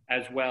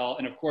 as well.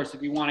 And of course,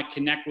 if you want to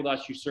connect with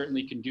us, you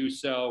certainly can do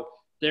so.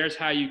 There's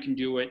how you can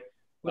do it.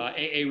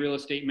 AA Real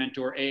Estate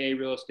Mentor, AA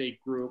Real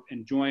Estate Group,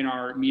 and join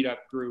our meetup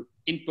group,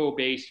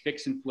 info-based,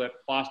 fix and flip,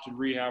 Boston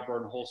Rehabber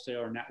and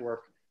Wholesaler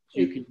Network. So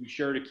you can be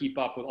sure to keep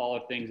up with all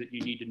the things that you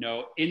need to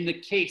know in the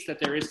case that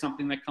there is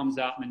something that comes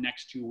out in the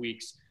next 2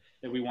 weeks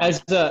that we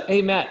want.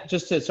 Hey, Matt,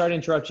 just to sorry to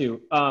interrupt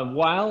you.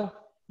 While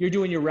you're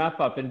doing your wrap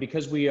up, and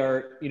because we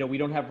are, we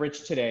don't have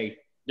Rich today,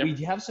 Yep.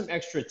 We have some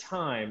extra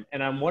time,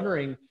 and I'm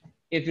wondering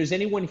if there's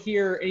anyone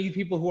here, any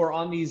people who are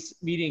on these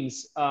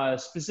meetings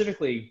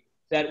specifically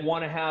that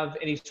want to have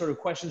any sort of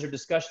questions or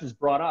discussions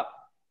brought up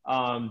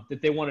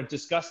that they want to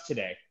discuss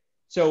today.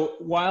 So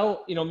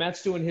while,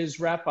 Matt's doing his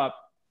wrap up,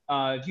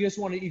 do you guys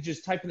want to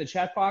just type in the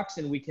chat box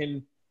and we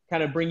can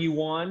kind of bring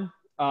you on,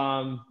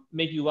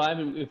 make you live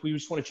if we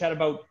just want to chat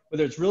about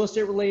whether it's real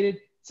estate related,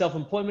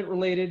 self-employment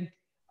related.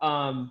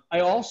 I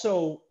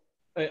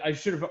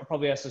should have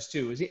probably asked this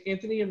too. Is it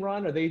Anthony and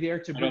Ron? Are they there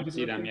to? I don't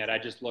see them yet. I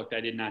just looked. I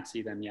did not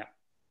see them yet.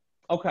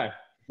 Okay.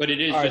 But it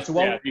is just,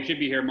 you should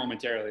be here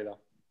momentarily though.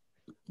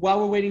 While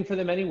we're waiting for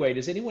them anyway,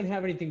 does anyone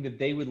have anything that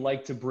they would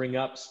like to bring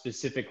up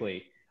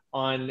specifically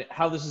on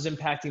how this is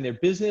impacting their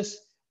business,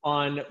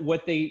 on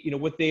what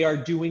they are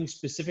doing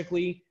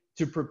specifically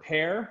to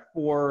prepare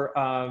for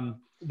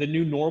the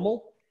new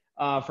normal,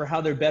 for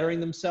how they're bettering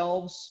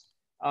themselves,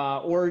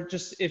 or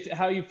just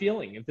how you're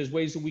feeling, if there's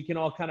ways that we can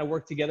all kind of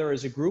work together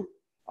as a group,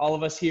 all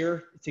of us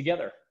here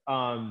together.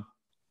 I'll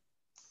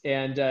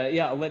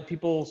let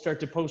people start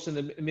to post in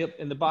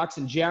the box.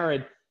 And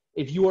Jared,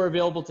 if you are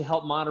available to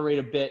help moderate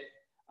a bit,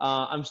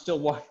 I'm still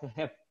walking.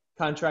 I have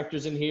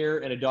contractors in here,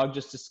 and a dog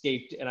just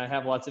escaped, and I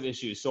have lots of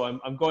issues. So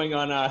I'm going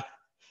on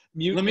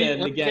mute.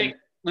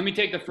 Let me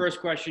take the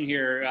first question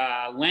here.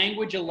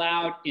 Language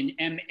allowed in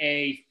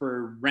MA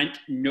for rent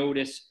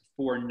notice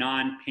for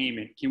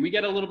non-payment. Can I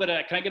get a little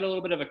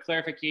bit of a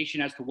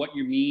clarification as to what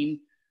you mean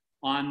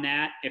on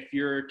that? If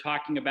you're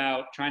talking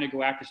about trying to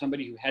go after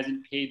somebody who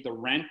hasn't paid the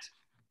rent,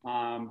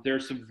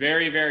 there's some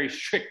very, very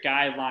strict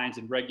guidelines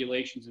and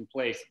regulations in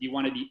place that you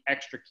want to be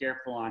extra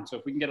careful on. So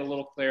if we can get a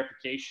little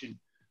clarification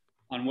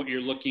on what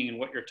you're looking and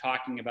what you're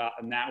talking about,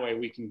 and that way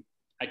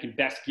I can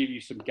best give you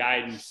some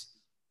guidance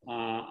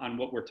on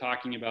what we're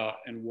talking about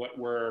and what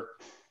we're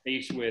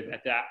faced with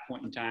at that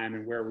point in time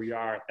and where we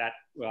are at that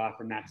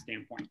from that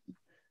standpoint.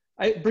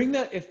 bring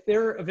that, if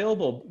they're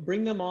available,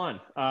 bring them on.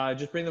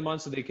 Just bring them on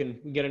so they can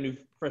get a new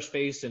fresh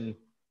face and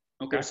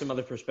give some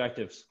other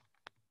perspectives.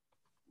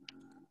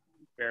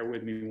 Bear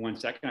with me 1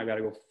 second. I've got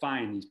to go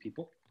find these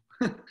people.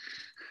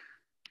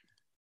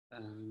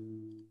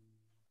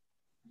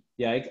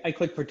 Yeah, I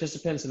click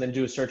participants and then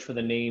do a search for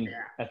the name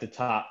at the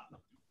top.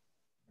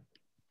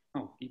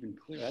 Oh, even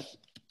clear. That's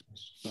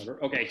clever.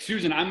 Okay,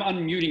 Susan, I'm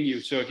unmuting you.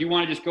 So if you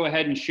want to just go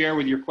ahead and share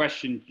with your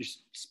question,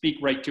 just speak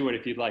right to it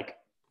if you'd like.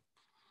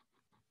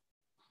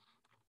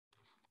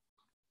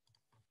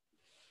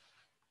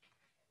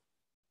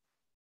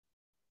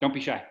 Don't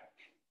be shy.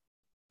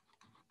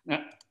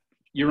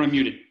 You're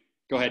unmuted.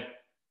 Go ahead.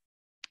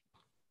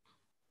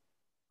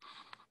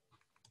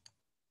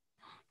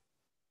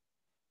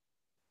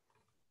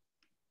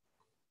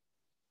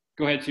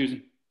 Go ahead,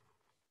 Susan.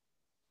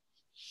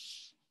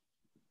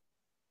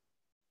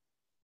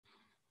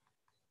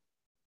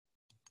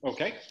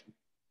 Okay.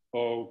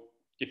 Oh,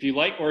 if you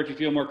like, or if you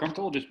feel more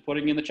comfortable, just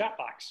putting in the chat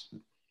box.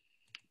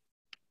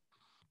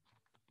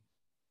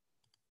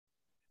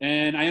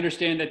 And I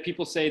understand that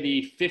people say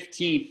the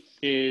 15th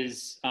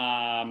is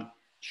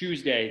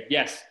Tuesday.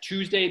 Yes,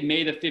 Tuesday,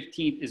 May the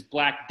 15th is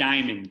Black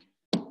Diamond.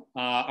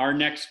 Our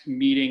next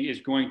meeting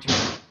is going to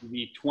be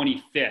the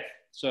 25th.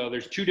 So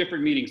there's two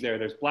different meetings there.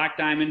 There's Black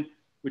Diamond,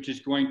 which is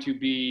going to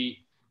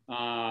be,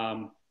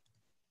 I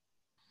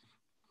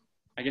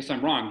guess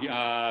I'm wrong.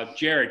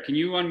 Jared, can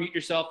you unmute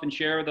yourself and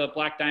share the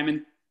Black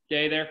Diamond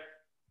day there?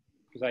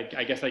 Because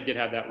I guess I did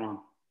have that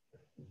wrong.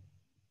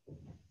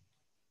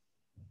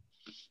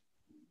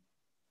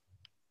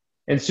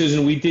 And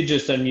Susan, we did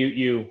just unmute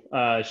you.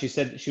 She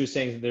said she was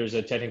saying there's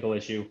a technical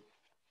issue.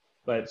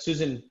 But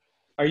Susan,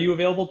 are you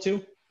available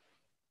too?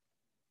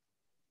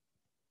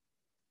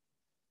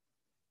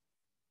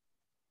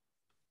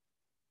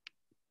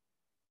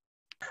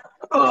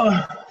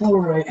 Oh, all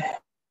right.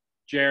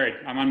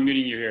 Jared, I'm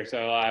unmuting you here.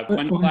 So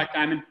when's Black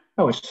Diamond?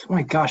 Oh, it's,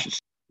 my gosh.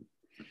 It's,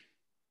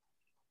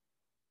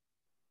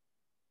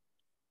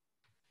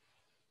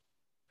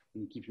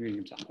 he keeps muting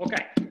himself.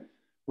 Okay.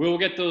 We will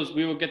get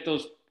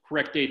those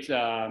correct dates.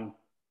 So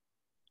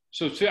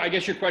I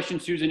guess your question,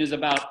 Susan, is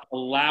about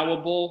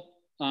allowable,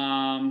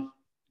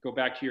 go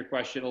back to your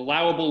question,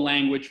 allowable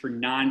language for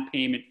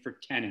non-payment for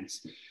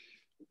tenants.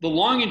 The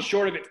long and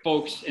short of it,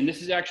 folks, and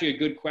this is actually a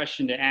good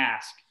question to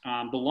ask.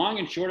 The long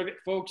and short of it,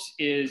 folks,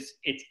 is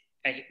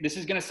this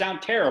is going to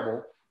sound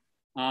terrible,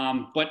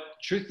 but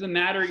truth of the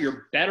matter,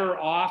 you're better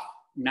off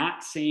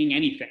not saying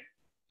anything.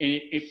 And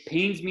it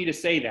pains me to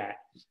say that.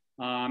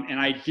 And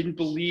I didn't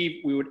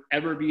believe we would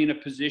ever be in a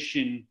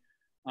position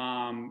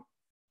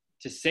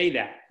to say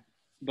that.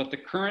 But the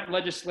current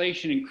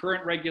legislation and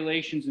current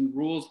regulations and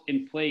rules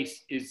in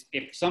place is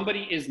if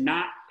somebody is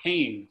not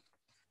paying,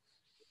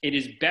 it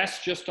is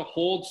best just to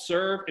hold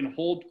serve and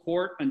hold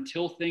court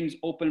until things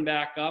open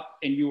back up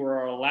and you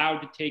are allowed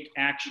to take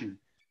action.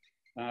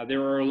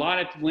 There are a lot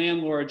of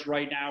landlords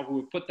right now who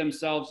have put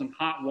themselves in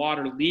hot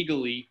water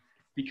legally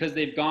because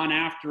they've gone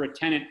after a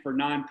tenant for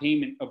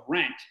non-payment of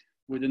rent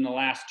within the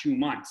last 2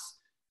 months.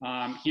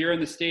 Here in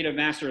the state of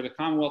Massachusetts, or the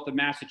Commonwealth of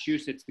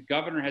Massachusetts, the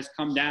governor has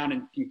come down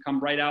and come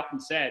right out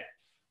and said,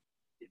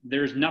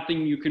 there's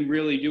nothing you can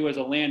really do as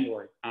a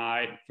landlord.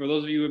 For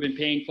those of you who have been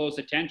paying close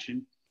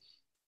attention,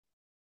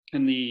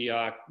 in the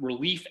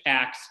relief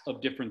acts of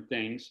different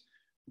things,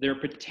 they're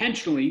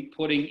potentially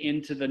putting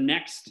into the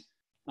next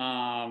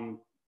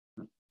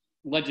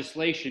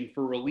legislation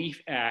for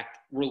relief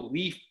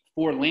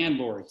for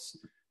landlords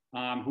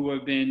who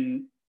have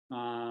been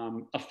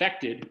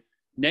affected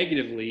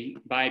negatively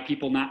by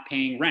people not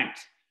paying rent.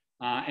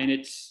 And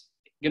it's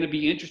going to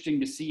be interesting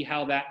to see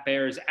how that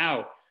bears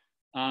out.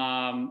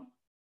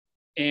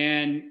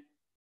 And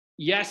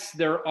yes,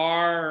 there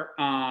are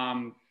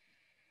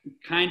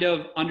kind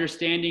of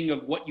understanding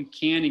of what you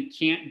can and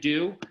can't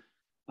do.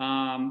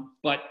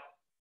 But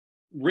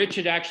Rich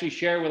had actually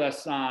shared with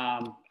us,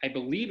 I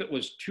believe it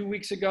was 2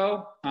 weeks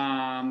ago,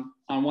 on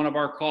one of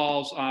our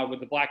calls with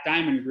the Black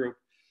Diamond Group,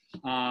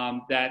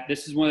 that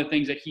this is one of the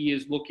things that he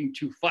is looking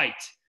to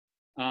fight.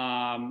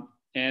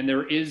 And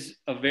there is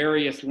a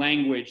various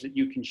language that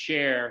you can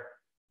share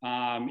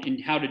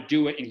in how to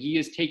do it. And he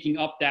is taking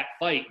up that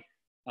fight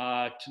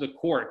to the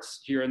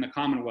courts here in the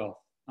Commonwealth.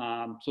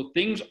 So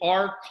things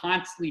are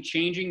constantly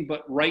changing,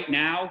 but right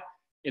now,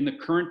 in the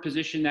current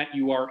position that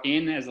you are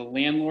in as a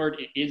landlord,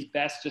 it is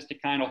best just to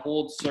kind of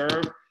hold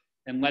serve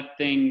and let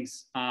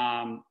things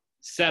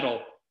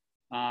settle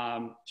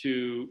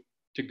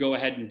to go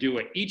ahead and do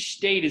it. Each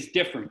state is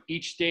different.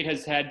 Each state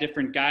has had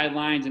different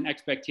guidelines and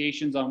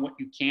expectations on what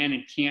you can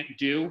and can't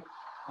do.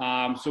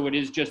 So it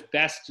is just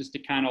best just to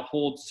kind of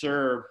hold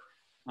serve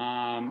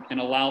and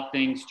allow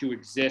things to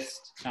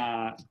exist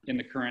in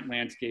the current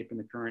landscape and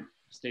the current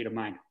state of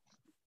mind.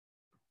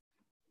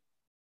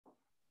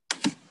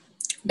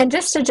 And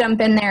just to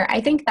jump in there, I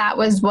think that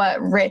was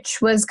what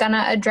Rich was going to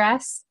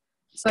address.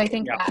 So I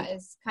think that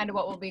is kind of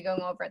what we'll be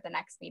going over at the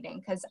next meeting,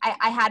 because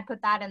I had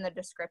put that in the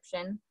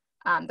description,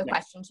 the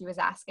question she was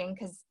asking,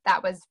 because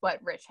that was what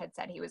Rich had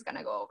said he was going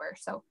to go over.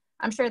 So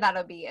I'm sure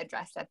that'll be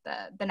addressed at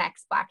the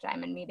next Black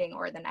Diamond meeting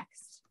or the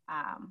next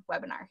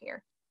webinar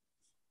here.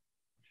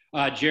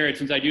 Jared,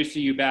 since I do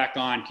see you back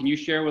on, can you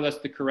share with us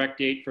the correct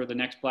date for the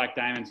next Black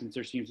Diamond, since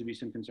there seems to be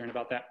some concern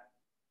about that?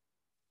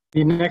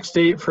 The next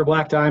date for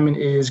Black Diamond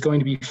is going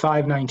to be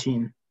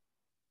 5/19.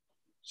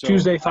 So,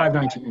 Tuesday,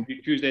 5/19.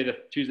 Tuesday the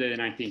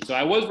 19th. So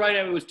I was right,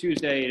 it was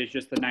Tuesday. It is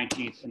just the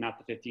 19th and not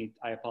the 15th.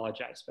 I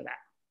apologize for that.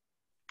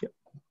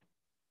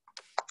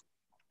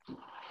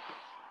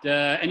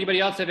 Yep. Anybody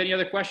else have any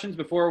other questions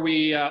before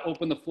we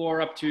open the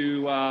floor up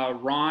to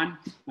Ron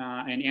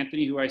and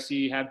Anthony, who I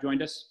see have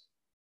joined us?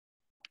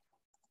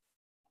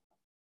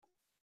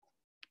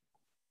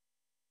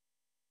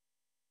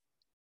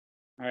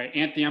 All right,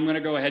 Anthony, I'm going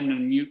to go ahead and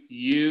unmute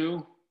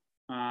you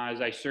as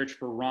I search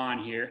for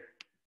Ron here.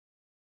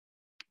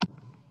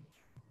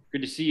 Good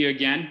to see you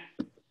again.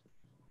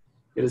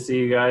 Good to see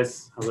you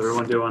guys. How's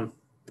everyone doing?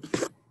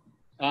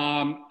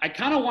 I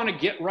kind of want to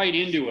get right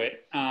into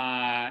it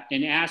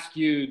and ask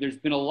you, there's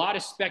been a lot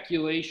of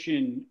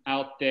speculation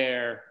out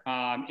there,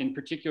 in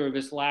particular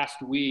this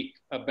last week,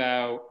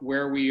 about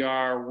where we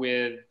are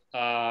with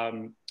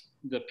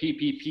the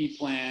PPP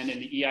plan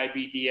and the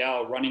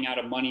EIBDL running out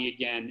of money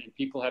again, and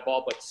people have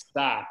all but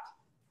stopped.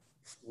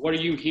 What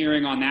are you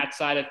hearing on that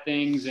side of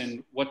things,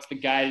 and what's the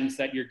guidance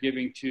that you're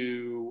giving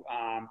to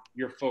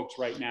your folks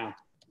right now?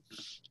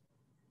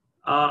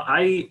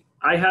 I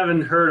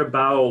haven't heard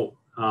about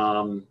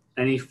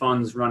any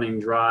funds running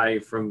dry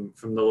from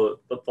the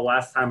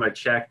last time I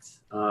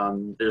checked.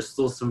 There's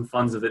still some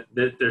funds of it.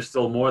 There's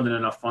still more than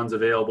enough funds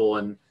available,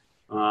 and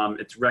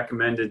it's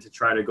recommended to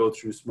try to go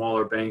through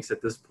smaller banks at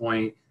this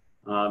point,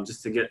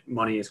 just to get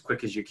money as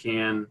quick as you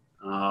can.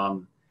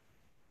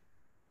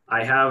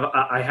 I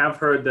have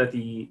heard that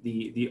the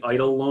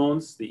EIDL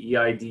loans, the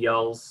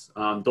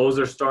EIDLs, those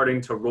are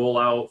starting to roll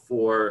out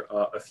for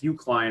a few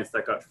clients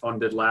that got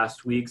funded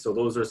last week. So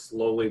those are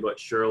slowly but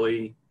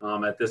surely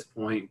at this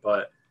point.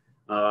 But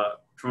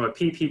from a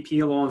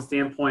PPP loan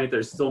standpoint,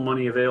 there's still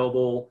money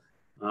available.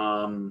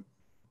 I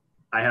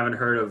haven't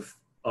heard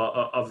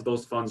of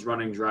those funds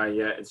running dry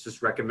yet. It's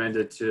just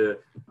recommended to,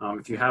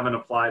 if you haven't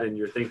applied and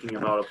you're thinking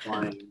about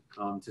applying,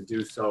 to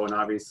do so. And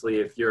obviously,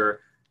 if your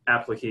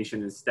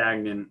application is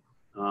stagnant,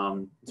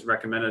 it's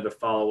recommended to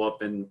follow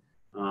up and,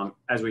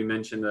 as we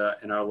mentioned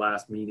in our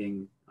last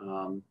meeting,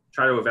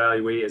 try to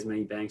evaluate as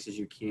many banks as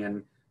you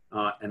can.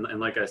 And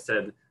like I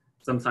said,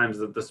 sometimes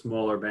the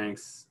smaller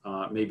banks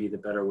may be the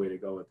better way to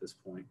go at this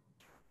point.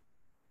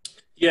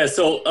 Yeah,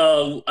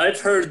 so I've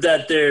heard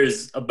that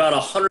there's about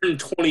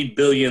 120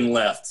 billion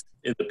left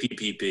in the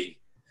PPP.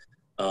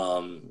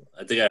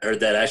 I think I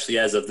heard that actually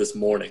as of this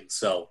morning.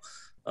 So,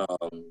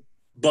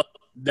 but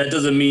that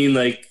doesn't mean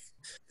like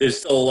there's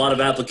still a lot of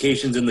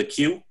applications in the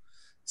queue.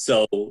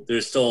 So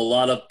there's still a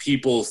lot of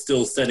people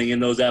still sending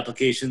in those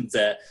applications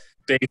that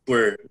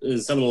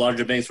some of the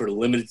larger banks were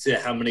limited to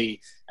how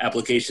many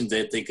applications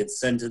that they could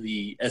send to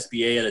the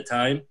SBA at a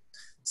time.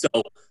 So,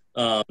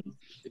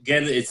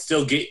 again, it's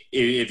still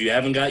if you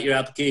haven't got your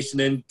application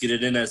in, get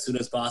it in as soon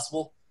as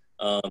possible,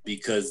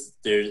 because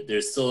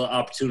there's still an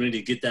opportunity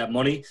to get that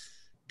money.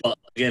 But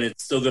again,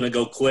 it's still going to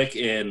go quick,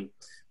 and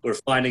we're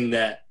finding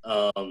that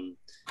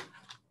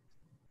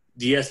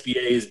the SBA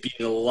is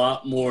being a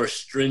lot more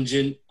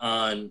stringent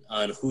on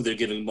who they're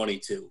giving money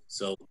to.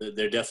 So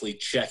they're definitely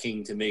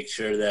checking to make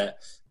sure that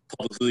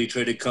publicly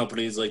traded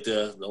companies like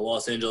the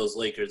Los Angeles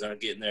Lakers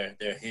aren't getting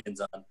their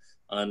hands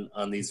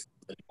on these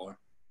anymore.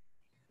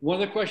 One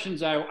of the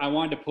questions I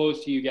wanted to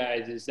pose to you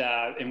guys is,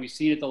 and we've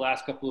seen it the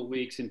last couple of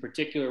weeks, in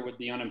particular with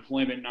the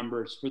unemployment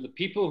numbers, for the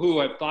people who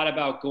have thought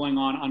about going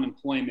on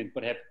unemployment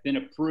but have been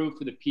approved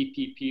for the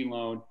PPP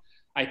loan.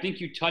 I think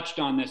you touched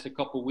on this a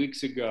couple of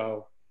weeks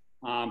ago,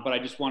 but I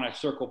just want to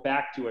circle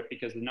back to it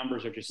because the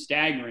numbers are just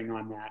staggering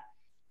on that.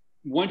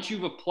 Once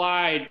you've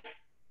applied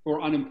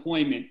for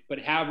unemployment but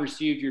have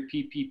received your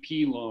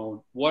PPP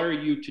loan, what are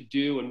you to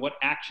do and what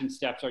action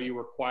steps are you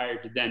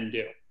required to then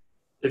do?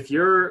 If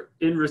you're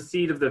in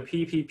receipt of the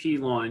PPP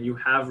loan and you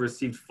have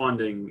received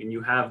funding and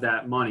you have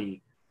that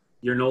money,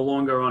 you're no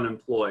longer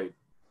unemployed.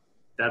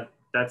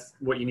 That's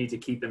what you need to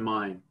keep in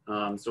mind.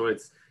 So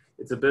it's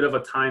a bit of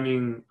a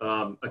timing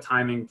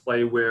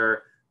play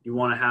where you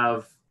want to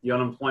have the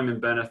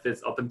unemployment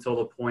benefits up until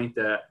the point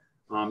that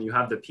you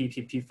have the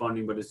PPP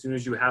funding, but as soon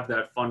as you have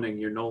that funding,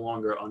 you're no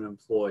longer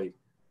unemployed.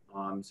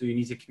 So you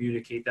need to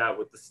communicate that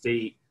with the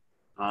state.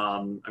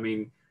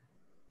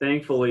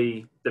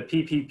 Thankfully, the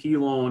PPP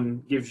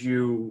loan gives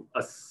you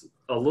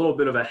a little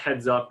bit of a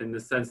heads up in the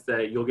sense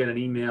that you'll get an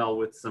email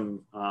with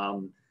some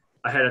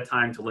ahead of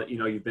time to let you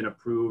know you've been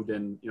approved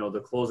and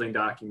the closing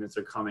documents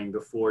are coming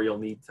before you'll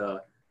need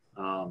to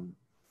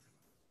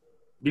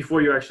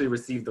before you actually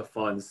receive the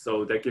funds.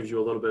 So that gives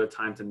you a little bit of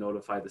time to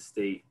notify the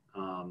state.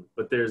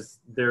 But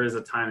there is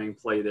a timing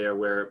play there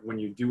where when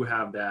you do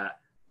have that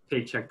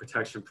Paycheck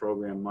Protection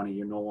Program money,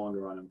 you're no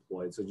longer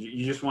unemployed. So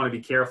you just want to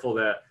be careful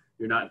that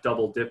you're not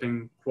double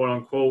dipping, quote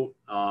unquote,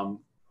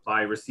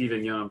 by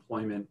receiving the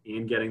unemployment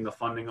and getting the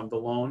funding of the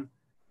loan.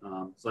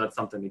 So that's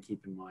something to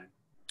keep in mind.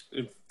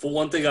 For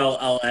one thing,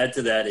 I'll add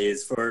to that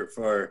is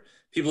for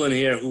people in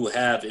here who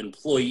have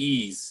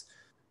employees.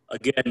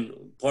 Again,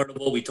 part of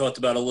what we talked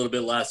about a little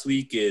bit last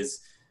week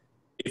is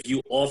if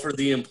you offer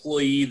the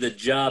employee the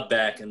job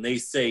back and they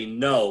say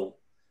no,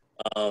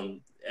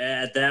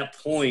 at that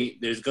point,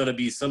 there's going to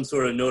be some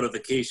sort of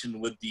notification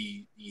with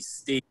the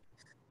state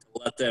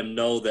to let them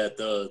know that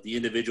the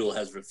individual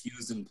has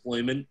refused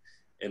employment,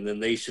 and then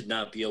they should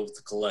not be able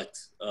to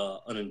collect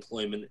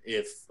unemployment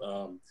if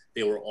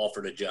they were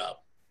offered a job.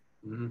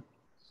 Mm-hmm.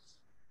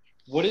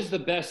 What is the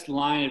best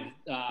line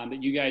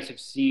that you guys have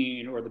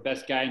seen, or the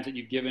best guidance that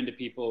you've given to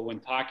people when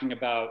talking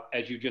about,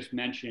 as you just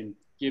mentioned,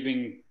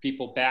 giving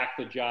people back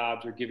the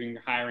jobs or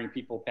hiring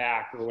people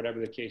back, or whatever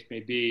the case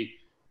may be,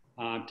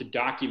 to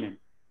document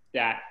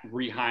that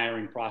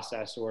rehiring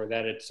process, or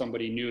that it's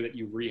somebody new that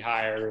you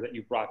rehired or that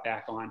you brought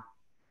back on?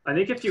 I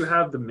think if you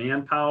have the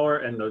manpower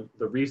and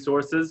the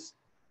resources,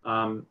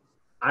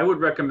 I would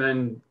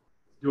recommend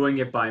doing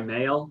it by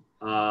mail,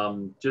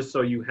 just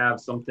so you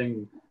have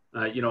something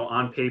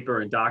on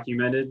paper and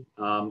documented.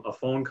 A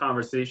phone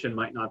conversation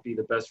might not be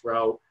the best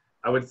route.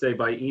 I would say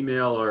by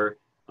email or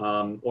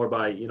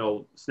by,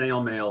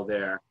 snail mail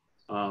there,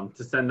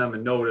 to send them a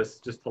notice,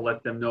 just to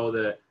let them know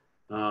that,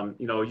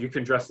 you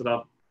can dress it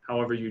up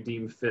however you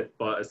deem fit,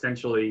 but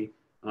essentially,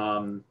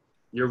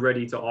 you're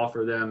ready to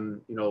offer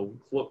them,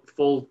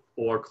 full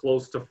or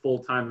close to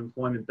full-time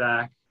employment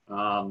back.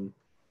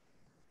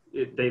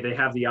 They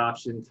have the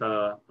option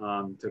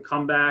to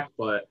come back,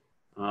 but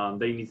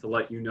they need to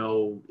let you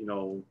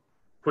know,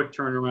 quick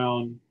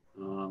turnaround.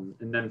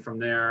 And then from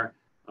there,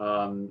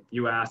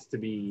 you ask to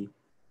be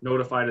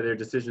notified of their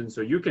decision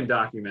so you can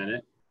document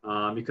it,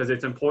 because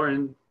it's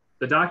important.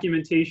 The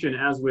documentation,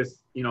 as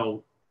with,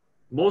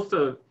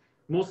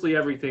 mostly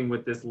everything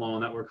with this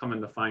loan that we're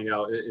coming to find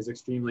out, is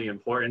extremely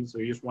important. So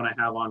you just want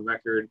to have on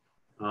record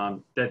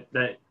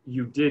that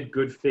you did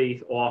good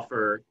faith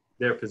offer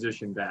their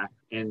position back.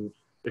 And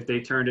if they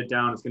turned it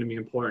down, it's going to be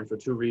important for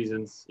two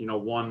reasons.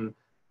 One,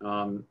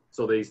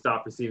 so they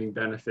stop receiving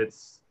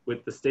benefits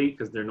with the state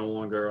because they're no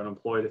longer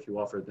unemployed if you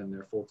offered them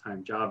their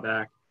full-time job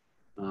back.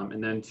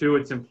 And then two,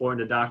 it's important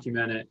to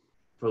document it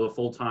for the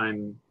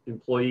full-time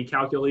employee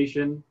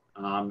calculation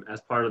as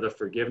part of the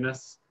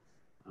forgiveness.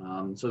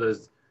 So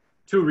there's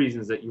two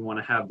reasons that you want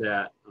to have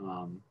that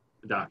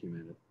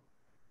documented.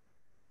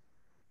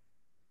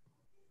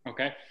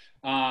 Okay.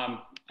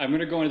 I'm going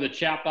to go into the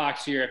chat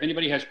box here. If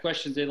anybody has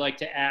questions they'd like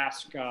to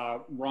ask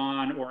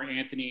Ron or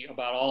Anthony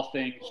about all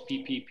things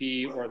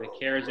PPP or the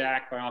CARES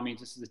Act, by all means,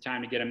 this is the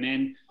time to get them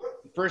in.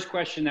 The first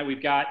question that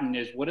we've gotten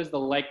is, what is the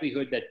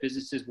likelihood that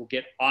businesses will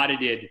get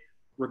audited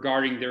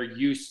regarding their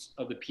use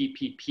of the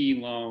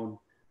PPP loan?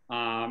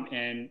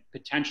 And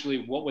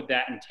potentially, what would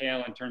that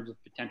entail in terms of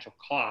potential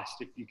cost,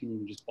 if you can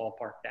even just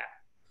ballpark that?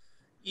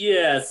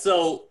 Yeah,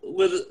 so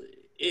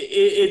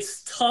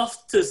it's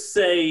tough to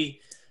say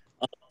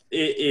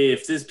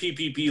if this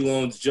PPP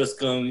loan's just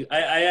going.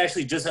 I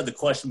actually just had the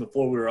question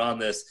before we were on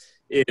this.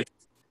 If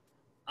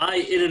I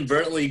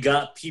inadvertently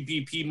got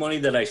PPP money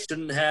that I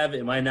shouldn't have,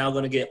 am I now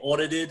going to get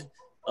audited?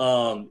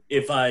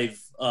 If I've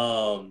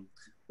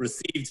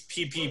received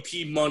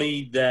PPP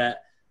money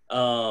that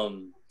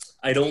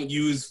I don't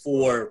use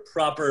for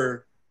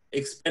proper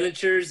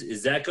expenditures,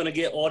 is that going to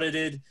get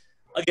audited?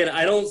 Again,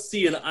 I don't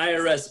see an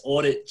IRS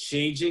audit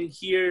changing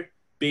here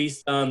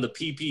based on the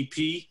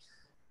PPP.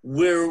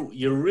 Where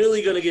you're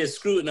really going to get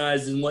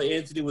scrutinized, and what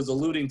Anthony was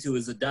alluding to,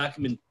 is the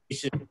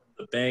documentation from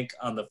the bank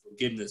on the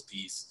forgiveness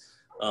piece.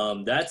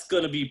 That's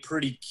going to be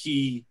pretty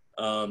key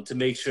to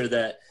make sure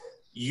that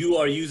you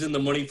are using the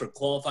money for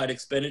qualified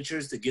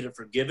expenditures to get it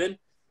forgiven.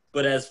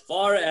 But as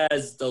far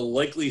as the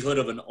likelihood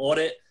of an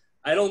audit,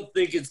 I don't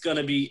think it's going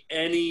to be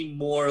any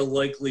more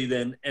likely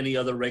than any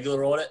other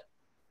regular audit.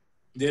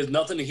 There's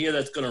nothing here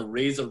that's going to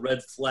raise a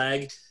red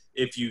flag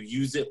if you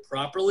use it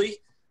properly.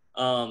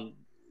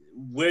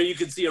 Where you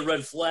can see a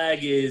red flag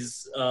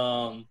is,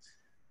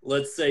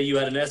 let's say you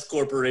had an S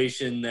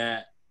corporation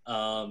that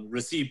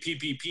received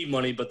PPP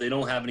money, but they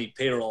don't have any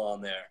payroll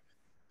on there.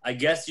 I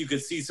guess you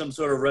could see some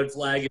sort of red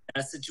flag in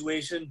that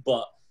situation,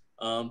 but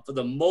for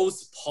the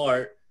most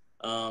part,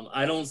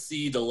 I don't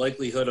see the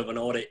likelihood of an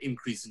audit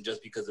increasing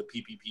just because of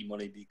PPP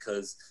money,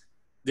 because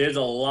there's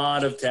a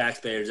lot of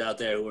taxpayers out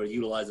there who are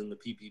utilizing the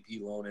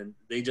PPP loan, and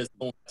they just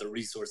don't have the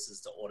resources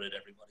to audit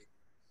everybody.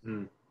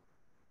 Hmm.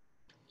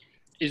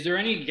 Is there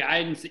any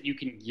guidance that you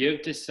can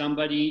give to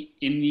somebody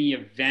in the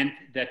event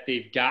that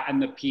they've gotten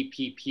the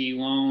PPP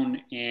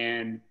loan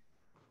and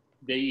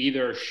they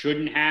either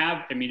shouldn't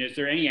have? I mean, is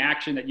there any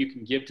action that you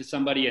can give to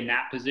somebody in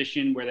that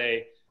position where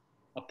they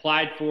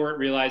applied for it,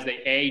 realized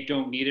they A,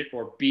 don't need it,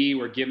 or B,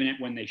 were given it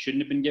when they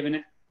shouldn't have been given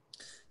it?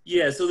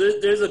 Yeah, so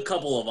there's a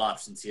couple of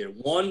options here.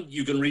 One,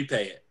 you can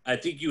repay it. I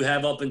think you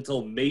have up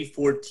until May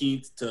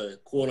 14th to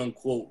quote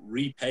unquote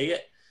repay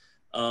it.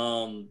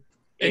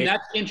 And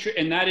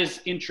that is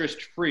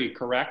interest free,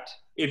 correct?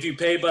 If you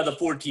pay by the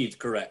 14th,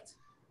 correct.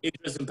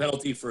 Interest and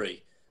penalty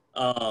free.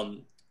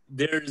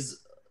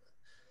 There's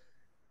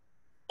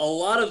a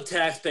lot of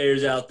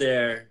taxpayers out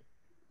there.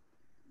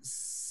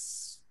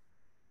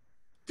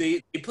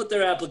 they put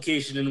their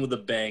application in with the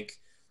bank.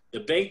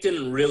 The bank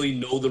didn't really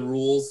know the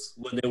rules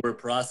when they were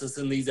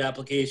processing these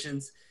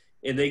applications,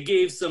 and they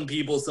gave some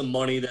people some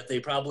money that they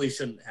probably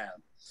shouldn't have.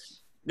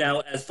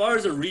 Now, as far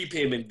as a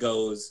repayment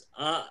goes,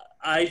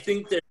 I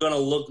think they're going to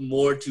look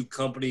more to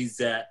companies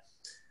that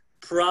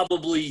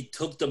probably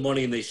took the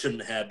money and they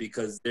shouldn't have,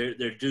 because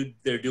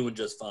they're doing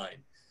just fine.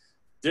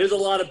 There's a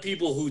lot of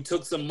people who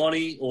took some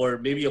money or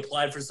maybe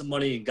applied for some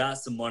money and got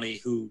some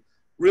money who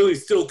really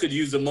still could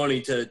use the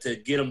money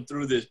to get them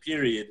through this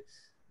period,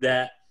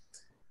 that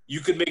you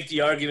could make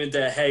the argument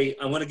that, hey,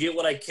 I'm going to get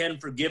what I can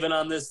forgiven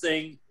on this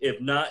thing. If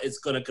not, it's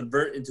going to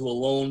convert into a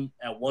loan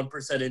at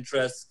 1%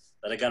 interest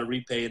that I got to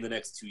repay in the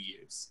next 2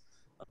 years.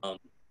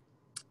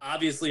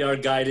 Obviously, our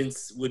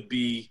guidance would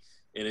be,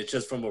 and it's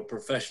just from a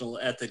professional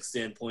ethics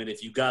standpoint,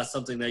 if you got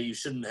something that you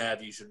shouldn't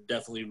have, you should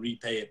definitely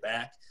repay it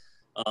back.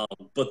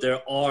 But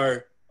there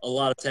are a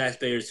lot of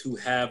taxpayers who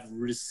have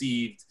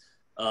received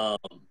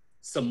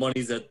some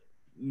monies that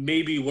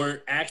maybe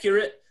weren't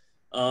accurate,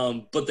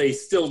 but they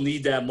still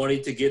need that money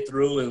to get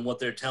through. And what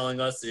they're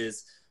telling us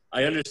is,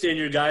 I understand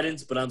your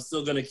guidance, but I'm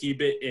still going to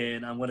keep it,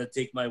 and I'm going to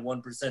take my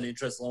 1%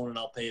 interest loan and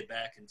I'll pay it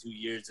back in 2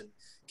 years and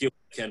get what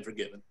I can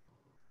forgiven.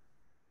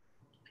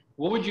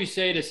 What would you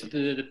say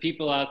to the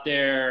people out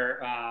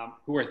there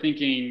who are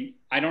thinking,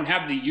 I don't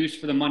have the use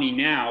for the money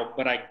now,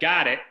 but I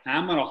got it.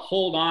 I'm going to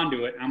hold on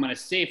to it. I'm going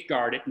to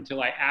safeguard it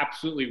until I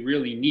absolutely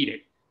really need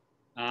it.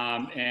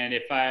 And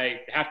if I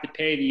have to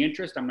pay the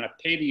interest, I'm going to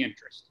pay the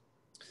interest.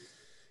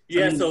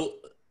 Yeah, so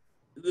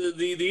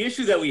the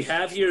issue that we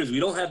have here is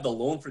we don't have the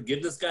loan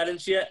forgiveness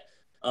guidance yet.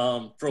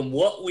 From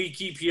what we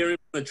keep hearing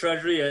from the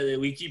Treasury,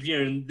 we keep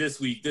hearing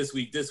this week.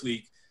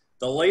 The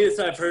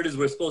latest I've heard is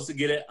we're supposed to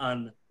get it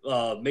on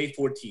May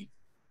 14th.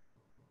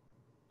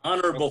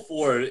 On or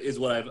before is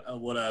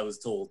what I was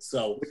told.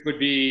 So which would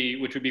be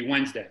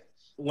Wednesday.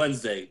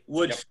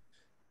 Which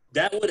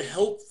that would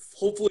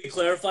hopefully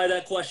clarify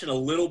that question a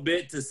little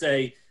bit, to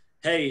say,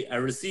 hey, I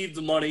received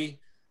the money.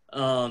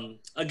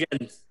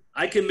 Again,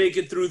 I can make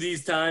it through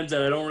these times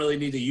and I don't really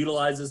need to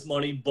utilize this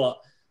money,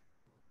 but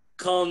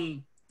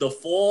come the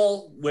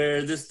fall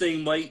where this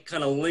thing might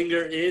kind of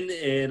linger in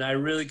and I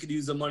really could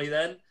use the money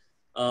then,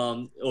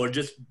 or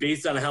just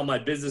based on how my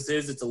business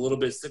is, it's a little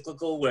bit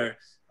cyclical where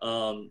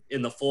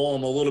in the fall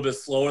I'm a little bit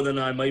slower than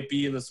I might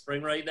be in the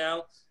spring right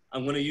now.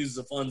 I'm going to use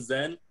the funds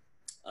then.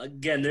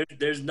 Again,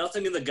 there's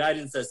nothing in the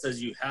guidance that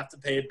says you have to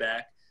pay it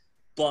back,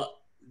 but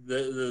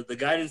the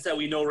guidance that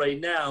we know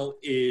right now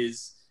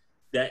is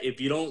that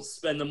if you don't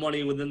spend the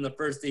money within the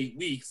first 8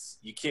 weeks,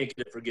 you can't get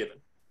it forgiven.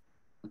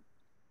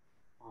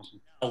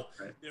 Awesome. Now,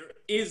 there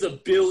is a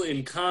bill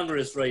in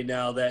Congress right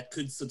now that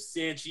could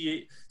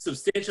substantially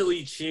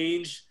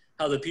change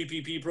how the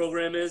PPP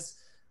program is,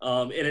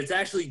 and it's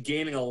actually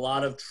gaining a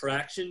lot of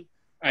traction.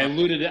 I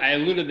alluded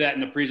to that in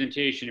the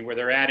presentation, where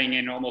they're adding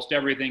in almost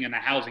everything in the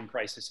housing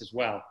crisis as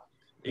well.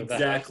 So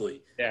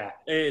exactly. Yeah.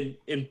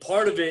 And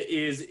part of it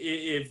is,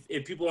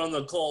 if people are on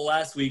the call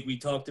last week, we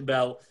talked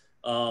about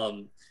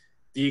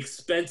the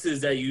expenses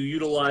that you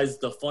utilize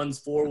the funds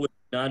for with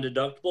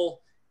non-deductible.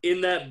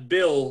 In that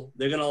bill,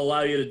 they're going to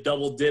allow you to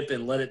double dip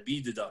and let it be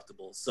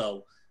deductible.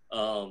 So,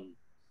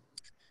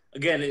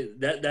 again,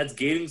 that's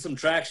gaining some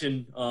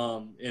traction.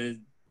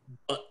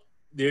 But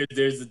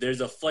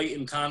there's a fight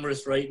in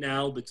Congress right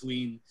now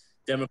between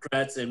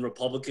Democrats and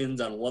Republicans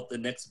on what the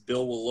next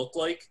bill will look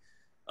like.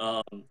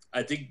 I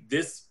think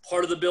this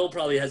part of the bill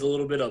probably has a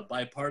little bit of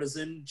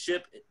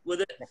bipartisanship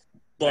with it,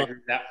 but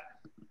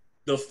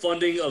the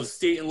funding of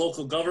state and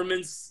local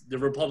governments, the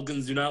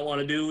Republicans do not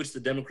want to do, which the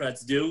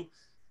Democrats do.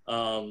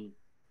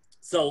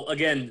 So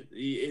again,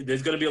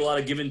 there's going to be a lot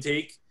of give and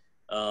take,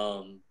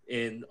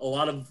 and a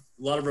lot of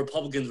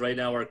Republicans right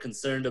now are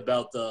concerned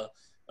about the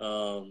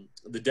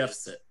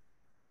deficit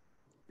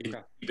and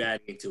keep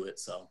adding to it.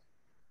 So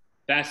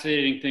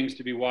fascinating things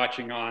to be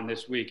watching on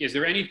this week. Is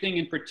there anything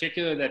in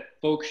particular that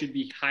folks should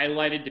be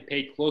highlighted to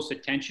pay close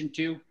attention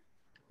to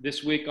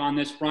this week on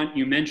this front?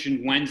 You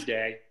mentioned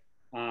Wednesday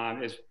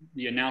as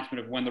the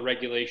announcement of when the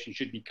regulation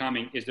should be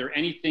coming. Is there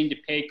anything to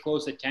pay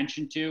close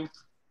attention to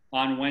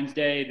on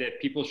Wednesday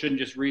that people shouldn't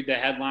just read the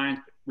headlines,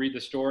 read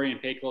the story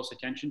and pay close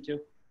attention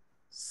to?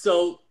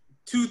 So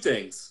 2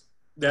 things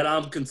that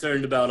I'm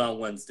concerned about on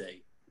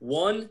Wednesday.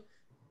 One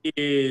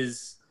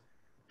is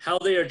how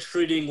they are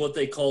treating what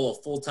they call a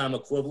full-time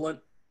equivalent.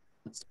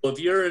 So if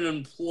you're an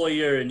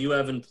employer and you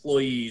have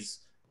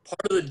employees,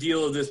 part of the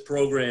deal of this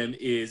program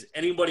is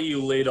anybody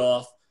you laid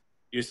off,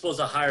 you're supposed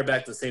to hire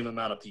back the same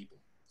amount of people.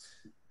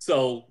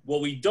 So what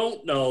we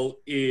don't know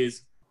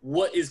is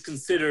what is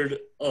considered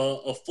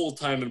a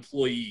full-time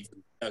employee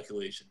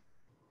calculation.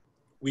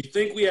 We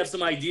think we have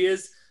some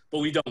ideas, but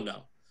we don't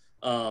know.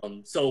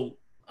 So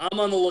I'm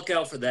on the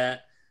lookout for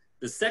that.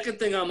 The second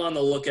thing I'm on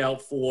the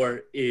lookout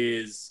for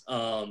is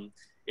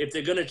if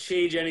they're going to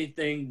change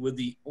anything with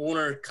the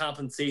owner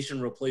compensation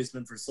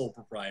replacement for sole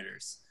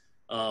proprietors.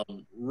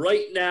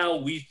 Right now,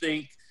 we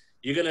think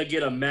you're going to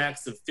get a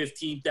max of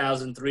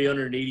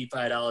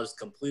 $15,385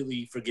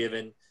 completely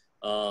forgiven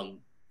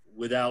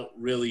without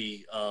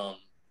really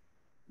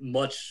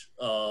much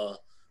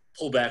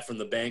pullback from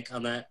the bank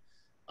on that.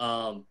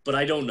 But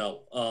I don't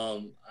know.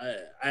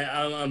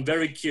 I'm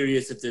very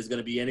curious if there's going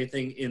to be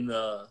anything in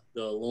the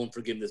loan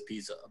forgiveness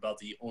piece about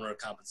the owner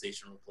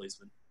compensation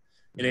replacement.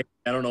 And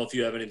I don't know if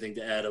you have anything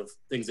to add of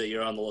things that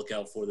you're on the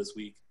lookout for this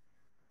week.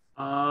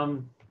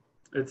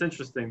 It's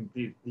interesting.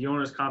 The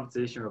owner's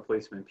compensation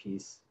replacement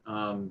piece.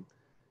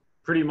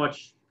 Pretty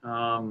much,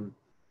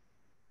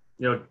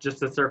 just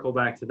to circle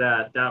back to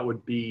that, that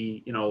would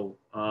be,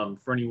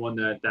 for anyone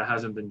that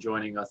hasn't been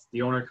joining us,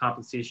 the owner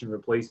compensation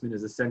replacement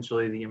is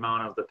essentially the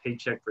amount of the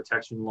Paycheck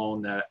protection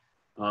loan that,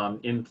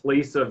 in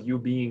place of you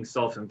being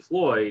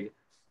self-employed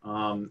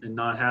and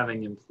not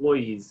having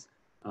employees,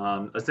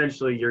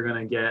 essentially you're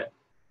going to get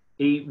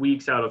 8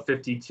 weeks out of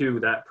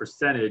 52, that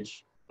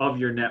percentage of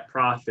your net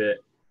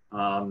profit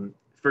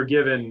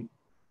forgiven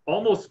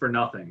almost for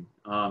nothing.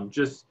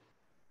 Because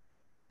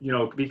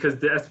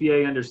the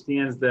SBA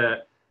understands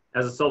that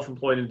as a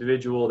self-employed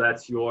individual,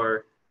 that's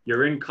your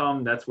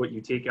income, that's what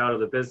you take out of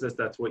the business,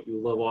 that's what you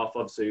live off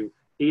of. So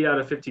 8 out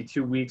of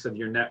 52 weeks of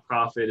your net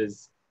profit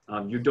is,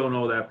 you don't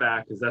owe that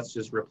back, because that's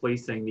just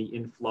replacing the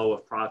inflow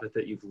of profit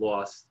that you've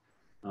lost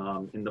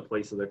in the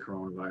place of the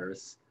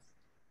coronavirus.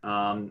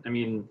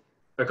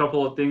 A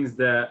couple of things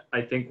that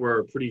I think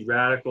were pretty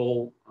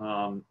radical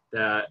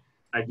that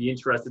I'd be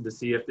interested to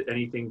see if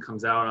anything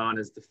comes out on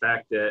is the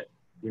fact that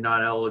you're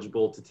not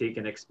eligible to take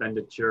an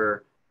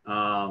expenditure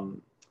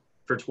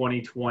for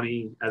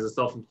 2020 as a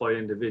self-employed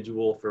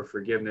individual for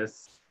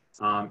forgiveness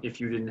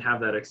if you didn't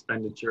have that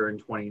expenditure in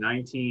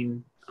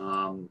 2019.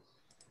 A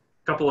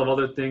couple of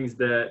other things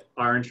that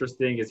are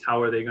interesting is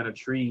how are they going to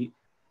treat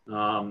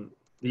the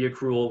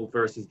accrual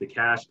versus the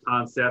cash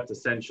concept.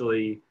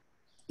 Essentially,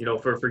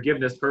 for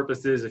forgiveness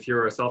purposes, if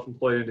you're a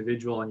self-employed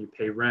individual and you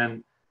pay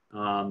rent,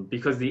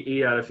 because the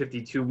 8 out of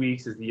 52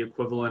 weeks is the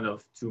equivalent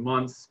of 2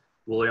 months,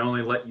 will they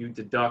only let you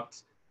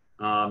deduct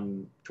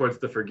towards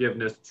the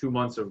forgiveness 2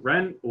 months of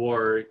rent?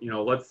 Or,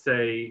 let's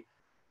say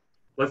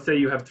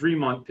you have 3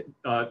 month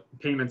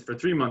payments for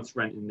 3 months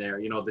rent in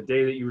there. The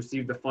day that you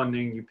received the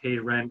funding, you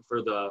paid rent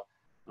for the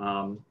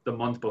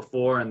month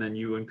before, and then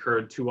you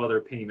incurred 2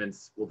 other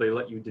payments. Will they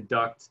let you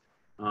deduct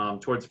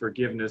towards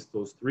forgiveness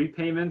those 3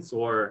 payments?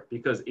 Or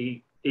because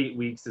eight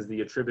weeks is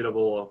the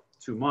attributable of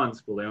 2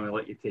 months, will they only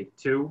let you take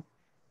 2?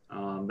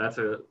 That's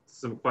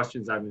some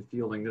questions I've been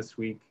fielding this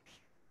week.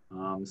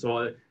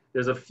 So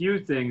there's a few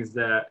things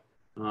that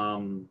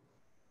some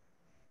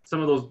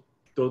of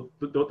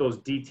those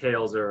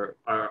details are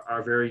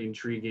very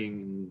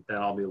intriguing that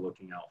I'll be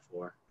looking out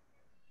for.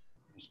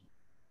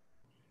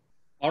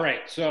 All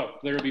right, so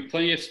there will be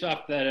plenty of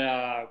stuff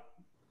that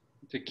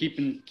to keep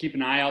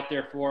an eye out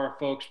there for,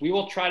 folks. We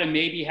will try to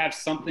maybe have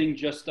something,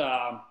 just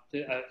a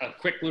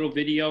quick little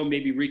video,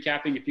 maybe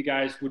recapping, if you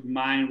guys wouldn't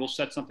mind. We'll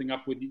set something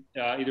up with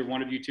either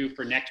one of you two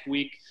for next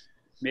week.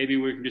 Maybe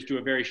we can just do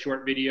a very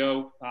short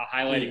video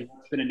highlighting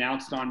what's been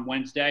announced on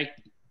Wednesday,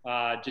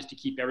 just to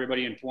keep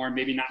everybody informed.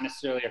 Maybe not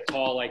necessarily a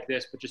call like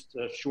this, but just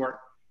a short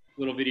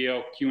little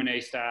video,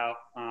 Q&A style,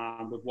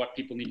 with what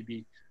people need to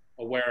be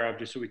aware of,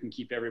 just so we can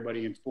keep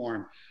everybody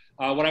informed.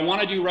 What I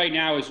want to do right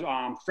now is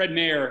Fred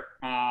Mayer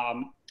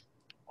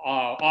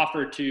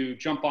offered to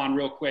jump on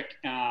real quick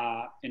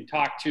and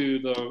talk to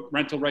the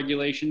rental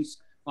regulations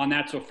on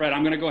that. So Fred,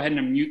 I'm going to go ahead and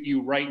unmute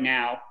you right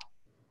now.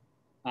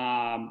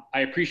 I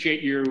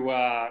appreciate you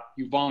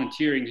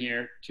volunteering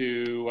here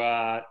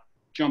to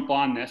jump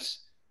on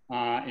this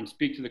and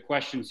speak to the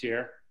questions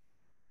here.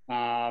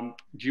 Do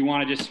you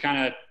want to just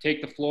kind of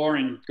take the floor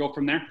and go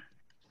from there?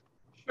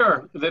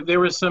 Sure. There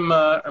were some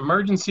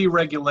emergency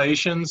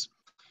regulations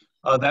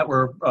that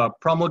were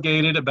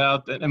promulgated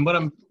about, and what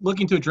I'm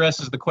looking to address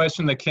is the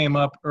question that came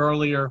up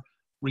earlier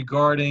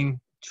regarding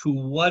to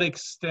what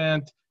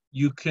extent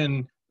you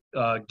can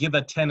give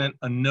a tenant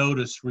a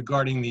notice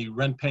regarding the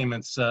rent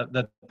payments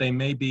that they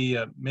may be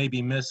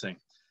missing.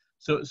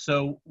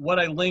 So what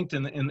I linked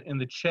in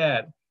the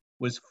chat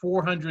was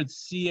 400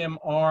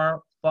 CMR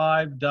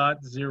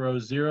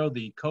 5.00,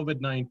 the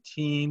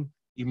COVID-19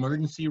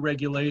 emergency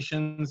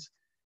regulations.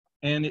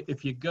 And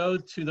if you go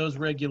to those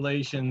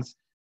regulations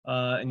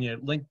and you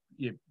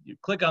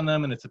click on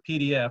them and it's a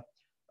PDF,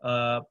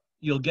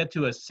 you'll get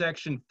to a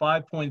section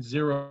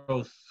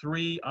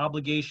 5.03,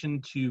 obligation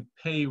to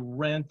pay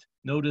rent,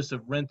 notice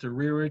of rent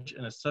arrearage,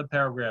 and a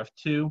subparagraph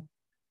 2.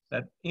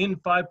 That in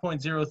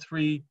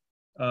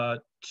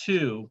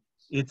 5.03(2),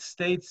 it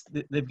states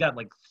that they've got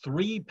like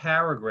 3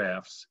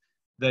 paragraphs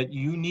that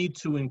you need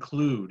to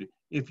include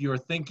if you're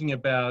thinking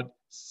about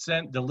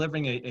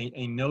delivering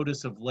a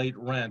notice of late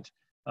rent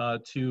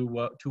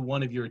to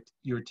one of your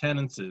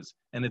tenancies.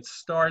 And it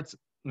starts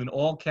in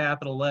all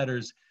capital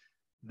letters: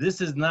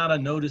 this is not a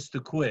notice to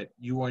quit.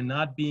 You are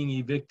not being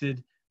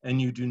evicted,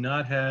 and you do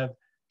not have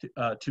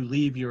to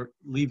leave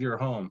your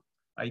home.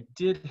 I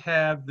did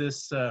have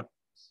this on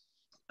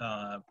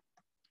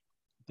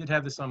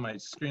my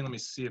screen. Let me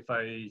see if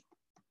I.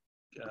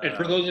 And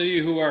for those of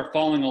you who are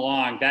following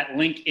along, that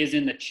link is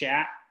in the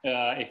chat.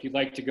 If you'd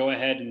like to go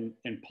ahead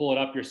and pull it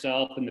up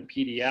yourself in the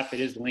PDF, it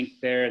is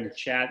linked there in the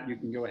chat. You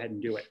can go ahead and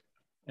do it.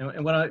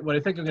 And what I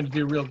think I'm going to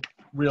do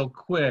real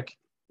quick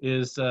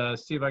is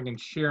see if I can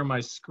share my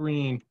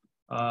screen.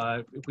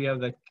 If we have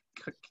the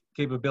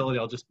capability,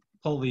 I'll just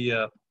pull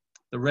the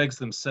regs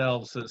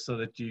themselves so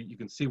that you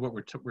can see what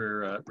we're talking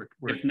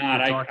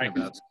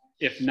about.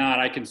 If not,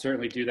 I can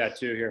certainly do that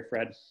too here,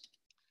 Fred.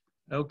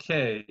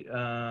 Okay,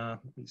 let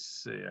me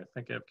see. I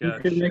think I've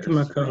got. You can make him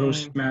a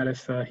co-host, Matt,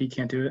 if he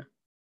can't do it.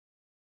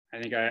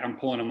 I think I'm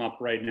pulling them up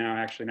right now,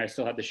 actually, and I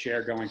still have the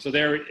share going. So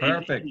there.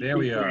 Perfect. There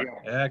we are.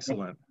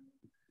 Excellent.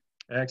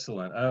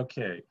 Excellent.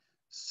 Okay.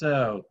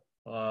 So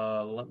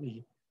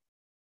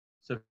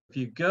So if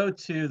you go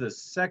to the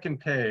second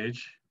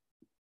page.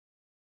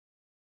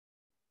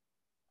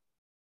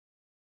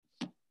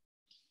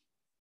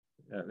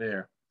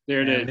 There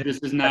it is. This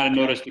is not a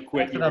notice to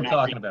quit. That's what I'm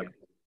talking about.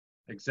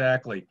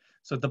 Exactly.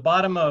 So at the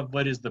bottom of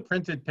what is the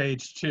printed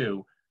page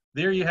 2,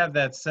 there you have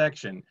that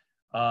section.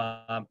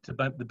 To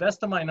the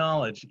best of my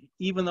knowledge,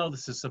 even though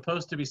this is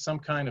supposed to be some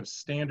kind of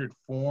standard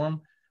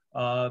form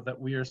that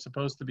we are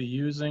supposed to be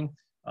using,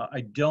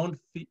 I don't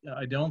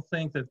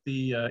think that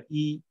the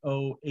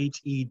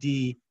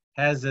EOHED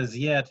has as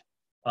yet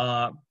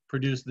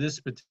produced this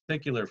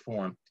particular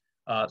form.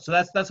 So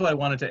that's what I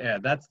wanted to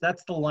add.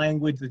 That's the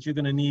language that you're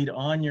going to need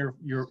on your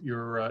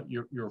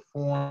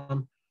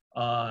form.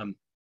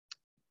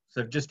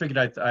 So just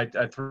figured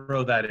I'd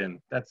throw that in.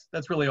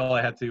 That's really all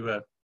I had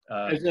to.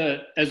 As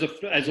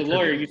a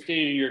lawyer, you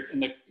stated in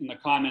the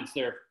comments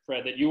there,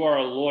 Fred, that you are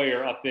a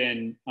lawyer up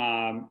in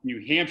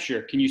New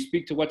Hampshire. Can you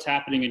speak to what's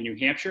happening in New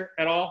Hampshire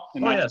at all?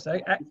 Yes,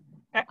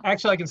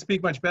 actually, I can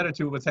speak much better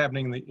to what's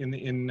happening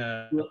in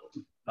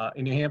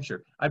New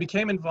Hampshire. I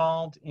became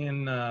involved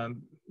in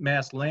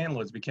Mass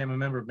Landlords, became a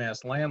member of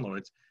Mass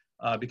Landlords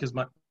because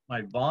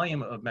my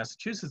volume of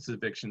Massachusetts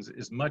evictions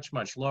is much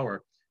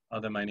lower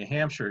than my New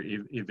Hampshire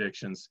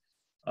evictions,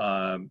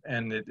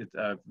 and it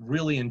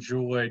really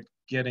enjoyed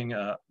getting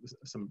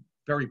some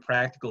very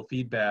practical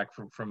feedback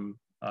from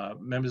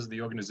members of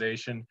the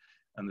organization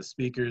and the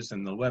speakers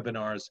and the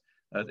webinars.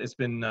 It's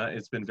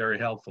been very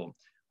helpful.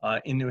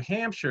 In New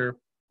Hampshire,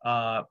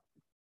 I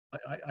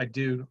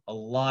do a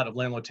lot of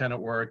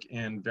landlord-tenant work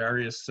in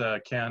various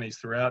counties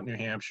throughout New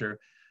Hampshire.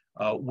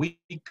 We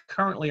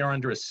currently are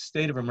under a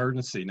state of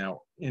emergency. Now,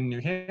 in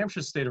New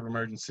Hampshire's state of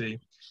emergency,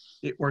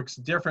 it works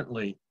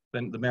differently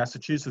than the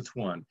Massachusetts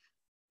one.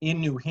 In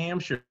New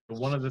Hampshire,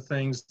 one of the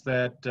things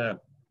that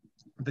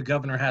the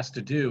governor has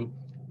to do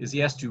is he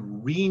has to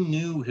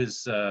renew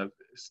his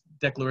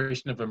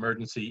declaration of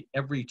emergency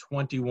every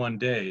 21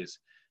 days,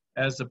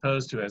 as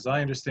opposed to, as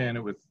I understand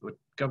it, with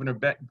Governor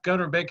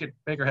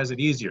Baker has it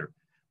easier.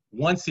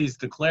 Once he's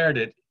declared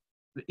it,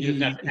 he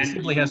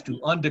simply has to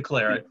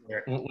undeclare it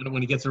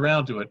when he gets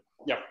around to it.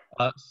 Yep.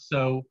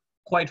 So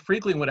quite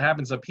frequently what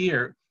happens up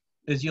here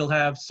is you'll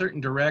have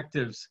certain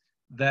directives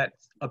that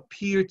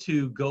appear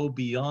to go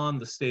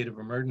beyond the state of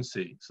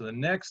emergency. So the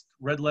next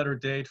red letter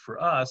date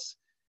for us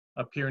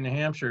up here in New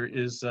Hampshire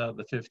is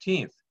the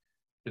 15th,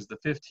 because the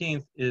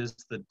 15th is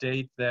the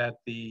date that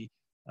the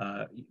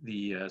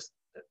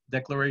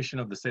declaration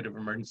of the state of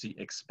emergency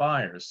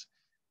expires.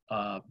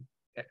 I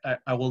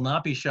will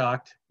not be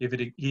shocked if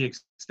he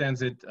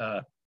extends it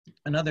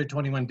another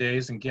 21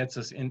 days and gets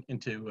us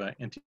into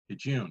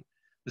June.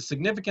 The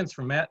significance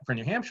for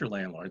New Hampshire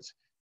landlords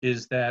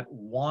is that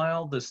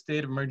while the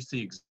state of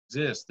emergency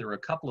exists, there are a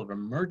couple of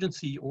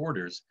emergency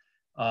orders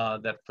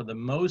that for the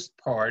most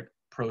part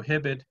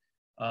prohibit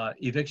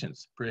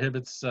evictions,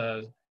 prohibits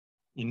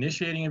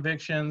initiating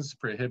evictions,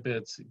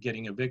 prohibits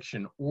getting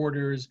eviction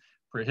orders,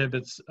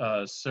 prohibits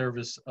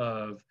service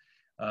of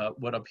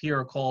what up here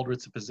are called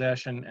writs of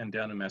possession, and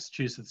down in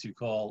Massachusetts you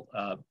call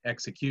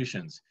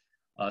executions.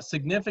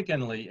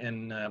 Significantly,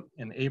 in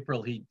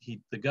April,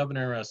 the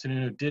governor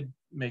Sununu did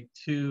make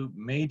 2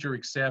 major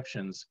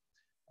exceptions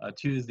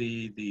to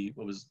the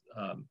what was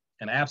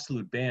an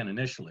absolute ban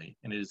initially,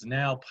 and it is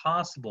now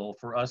possible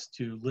for us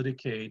to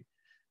litigate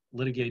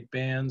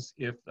evictions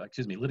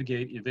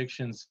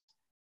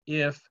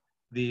if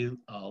the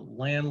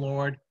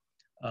landlord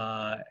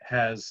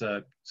has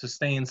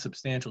sustained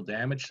substantial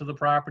damage to the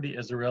property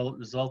as a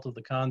result of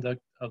the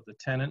conduct of the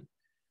tenant,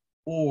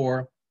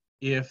 or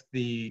if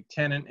the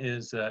tenant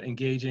is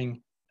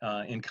engaging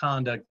in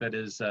conduct that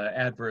is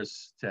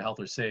adverse to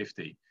health or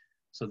safety.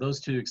 So those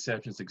 2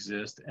 exceptions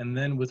exist. And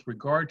then with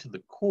regard to the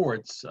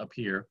courts up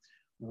here,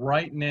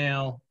 right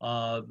now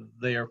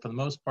they are for the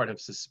most part have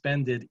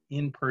suspended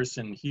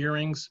in-person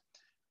hearings,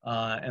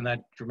 and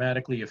that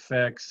dramatically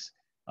affects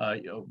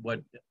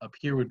what up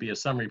here would be a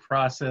summary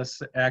process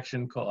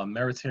action called a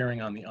merits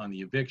hearing on the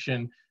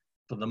eviction.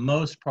 For the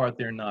most part,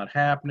 they're not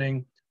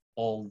happening,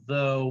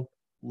 although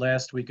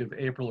last week of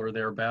April or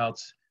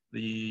thereabouts,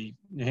 the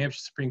New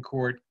Hampshire Supreme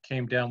Court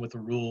came down with a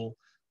rule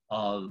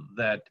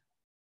that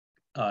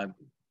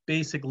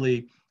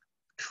basically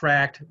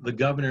tracked the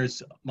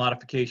governor's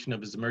modification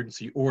of his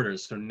emergency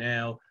orders. So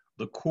now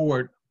the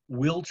court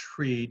will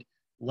treat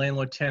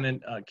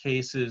landlord-tenant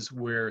cases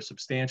where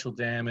substantial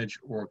damage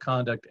or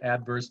conduct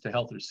adverse to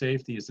health or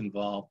safety is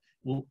involved.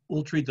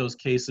 We'll treat those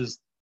cases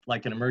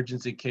like an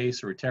emergency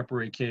case or a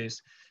temporary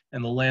case,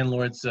 and the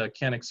landlords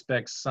can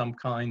expect some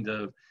kind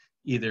of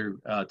either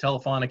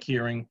telephonic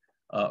hearing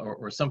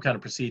or some kind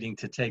of proceeding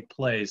to take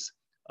place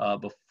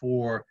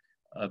before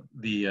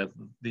the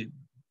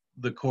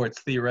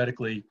courts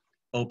theoretically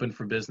open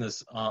for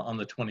business on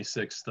the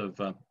 26th of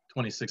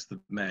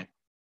May.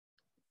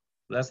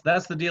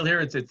 That's the deal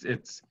here.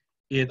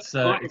 It's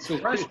a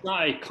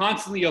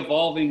constantly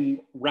evolving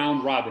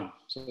round robin,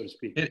 so to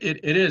speak.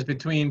 It is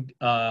between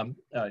one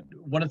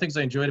of the things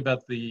I enjoyed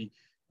about the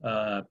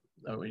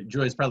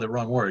enjoy is probably the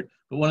wrong word,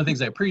 but one of the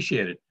things I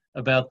appreciated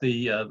about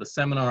the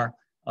seminar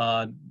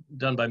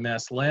done by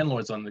mass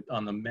landlords on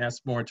the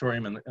mass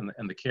moratorium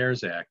and the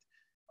CARES Act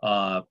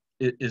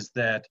is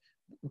that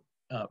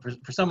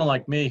for someone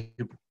like me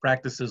who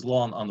practices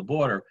law on the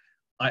border,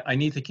 I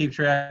need to keep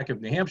track of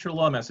New Hampshire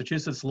law,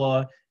 Massachusetts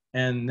law,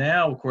 and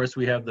now, of course,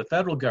 we have the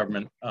federal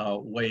government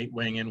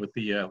weighing in with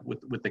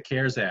the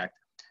CARES Act.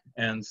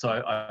 And so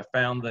I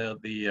found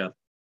the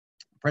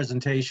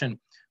presentation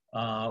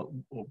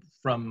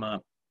from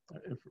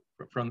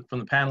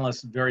the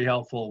panelists very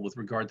helpful with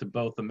regard to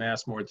both the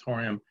mass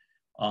moratorium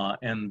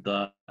and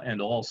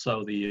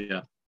also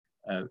the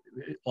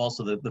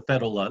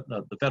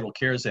federal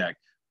CARES Act.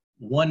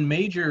 One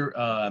major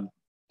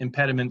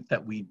impediment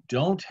that we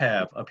don't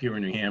have up here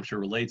in New Hampshire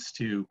relates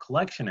to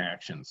collection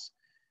actions.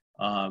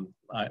 I'm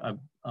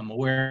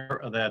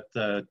aware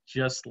that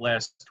just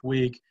last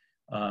week,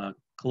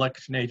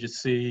 collection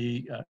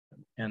agency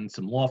and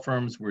some law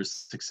firms were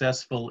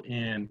successful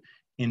in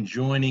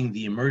enjoining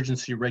the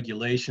emergency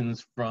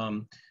regulations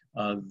from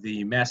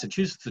the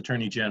Massachusetts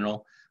Attorney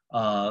General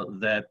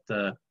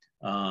that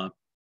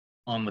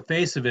on the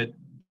face of it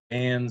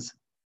bans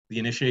the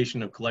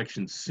initiation of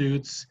collection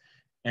suits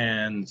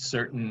and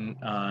certain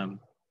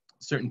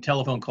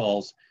telephone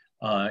calls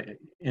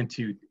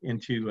into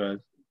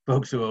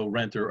folks who owe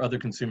rent or other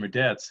consumer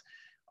debts,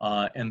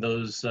 and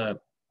those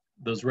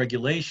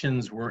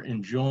regulations were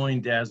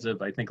enjoined as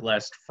of, I think,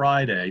 last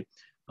Friday,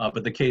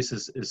 but the case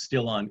is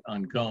still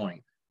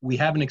ongoing. We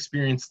haven't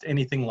experienced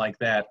anything like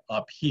that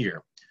up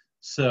here.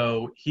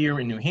 So here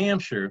in New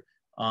Hampshire,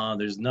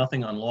 there's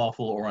nothing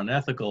unlawful or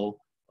unethical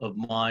of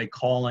my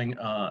calling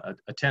a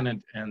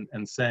tenant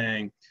and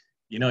saying,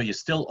 you know, you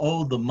still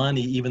owe the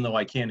money even though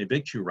I can't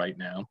evict you right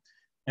now.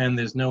 And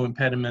there's no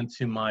impediment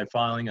to my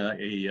filing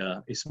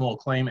a small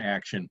claim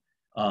action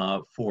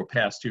for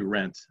past due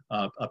rent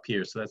up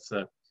here. So that's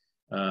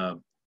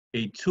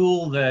a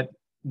tool that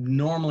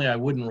normally I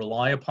wouldn't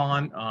rely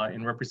upon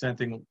in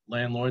representing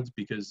landlords,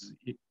 because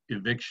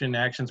eviction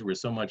actions were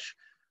so much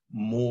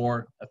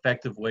more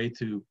effective way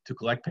to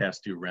collect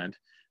past due rent.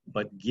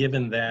 But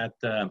given that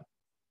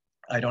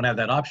I don't have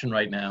that option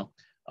right now,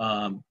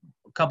 a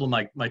couple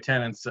of my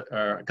tenants,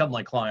 or a couple of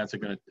my clients, are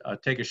going to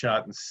take a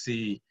shot and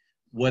see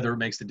whether it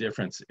makes a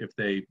difference if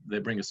they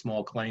bring a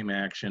small claim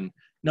action,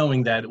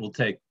 knowing that it will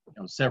take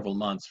several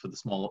months for the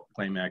small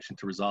claim action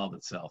to resolve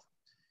itself.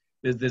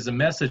 There's a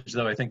message,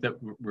 though, I think that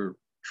we're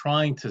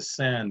trying to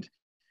send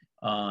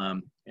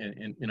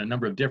in a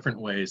number of different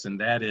ways, and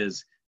that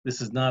is,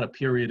 this is not a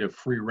period of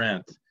free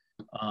rent.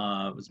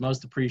 I was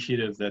most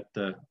appreciative that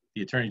the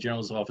Attorney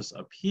General's office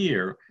up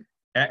here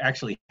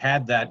actually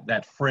had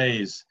that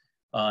phrase,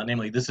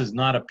 namely, this is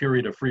not a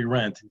period of free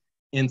rent,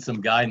 in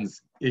some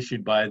guidance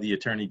issued by the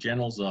Attorney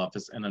General's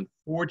office. And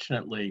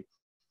unfortunately,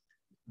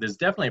 there's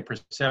definitely a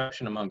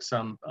perception among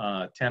some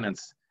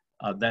tenants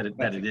that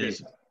it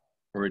is,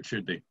 or it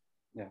should be.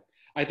 Yeah,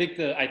 I think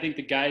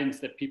the guidance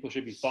that people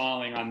should be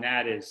following on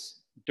that is,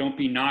 don't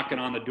be knocking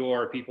on the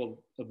door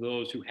of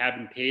those who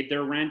haven't paid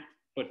their rent,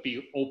 but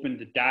be open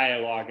to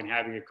dialogue and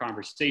having a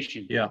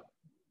conversation. Yeah,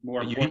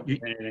 more important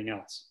than anything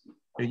else.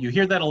 You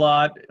hear that a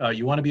lot.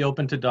 You want to be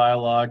open to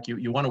dialogue.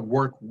 You want to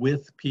work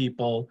with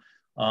people.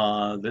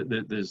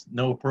 There's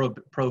no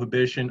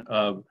prohibition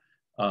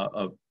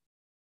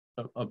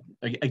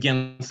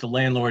against the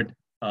landlord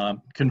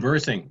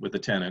conversing with the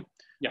tenant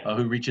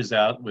who reaches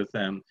out with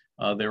them.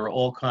 There are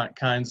all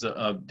kinds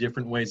of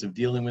different ways of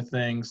dealing with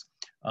things.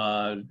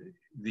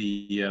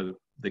 The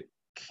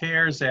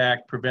CARES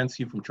Act prevents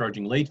you from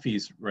charging late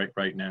fees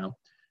right now.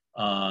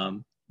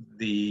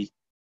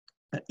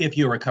 If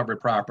you're a covered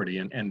property,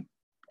 and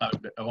I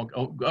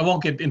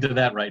won't get into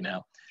that right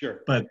now.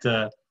 Sure. But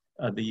the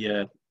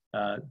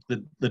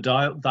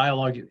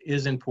dialogue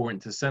is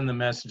important to send the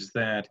message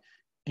that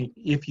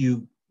if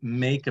you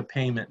make a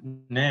payment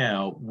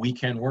now, we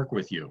can work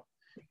with you.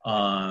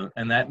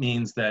 And that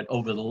means that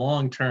over the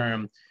long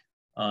term,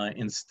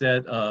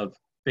 instead of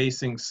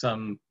facing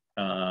some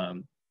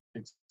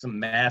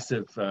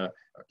massive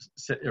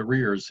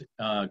arrears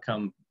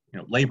come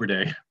Labor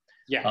Day,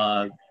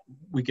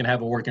 we can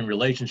have a working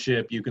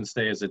relationship. You can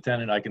stay as a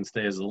tenant, I can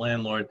stay as a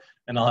landlord,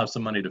 and I'll have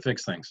some money to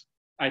fix things.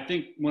 I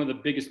think one of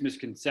the biggest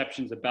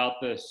misconceptions about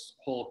this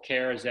whole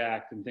CARES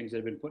Act and things that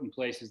have been put in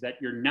place is that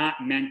you're not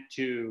meant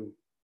to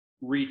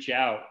reach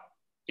out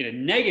in a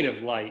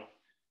negative light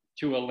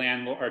to a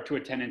landlord or to a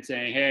tenant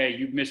saying, hey,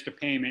 you've missed a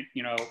payment,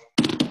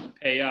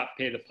 pay up,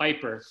 pay the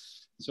piper,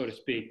 so to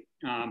speak.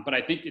 But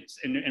I think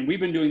and we've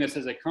been doing this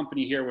as a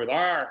company here with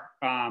our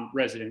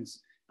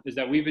residents. is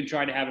that we've been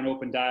trying to have an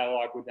open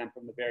dialogue with them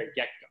from the very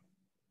get-go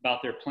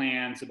about their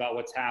plans, about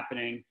what's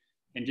happening,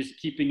 and just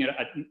keeping it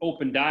an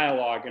open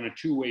dialogue and a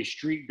two-way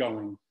street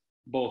going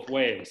both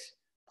ways.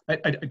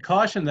 I'd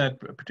caution that,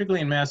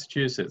 particularly in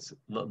Massachusetts,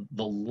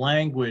 the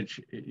language.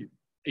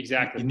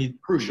 Exactly. You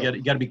need crucial.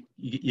 You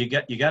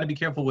got to be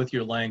careful with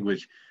your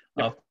language.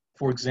 Yep.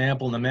 For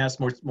example, in the mass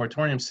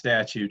moratorium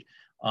statute,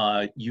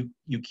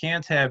 you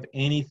can't have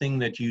anything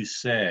that you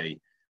say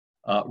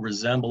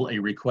resemble a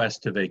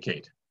request to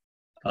vacate.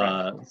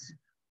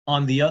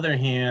 On the other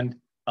hand,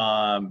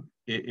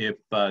 if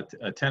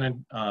a tenant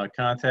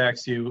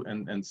contacts you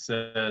and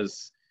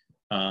says,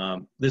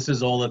 this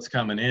is all that's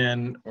coming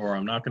in, or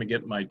I'm not going to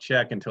get my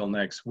check until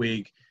next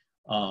week,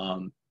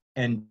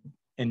 and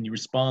you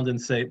respond and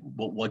say,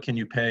 well, what can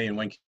you pay and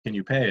when can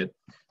you pay it?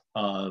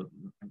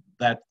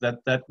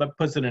 That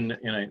puts it in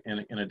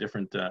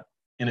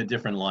a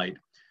different light.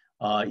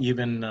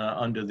 Even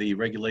under the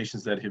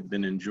regulations that have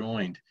been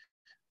enjoined,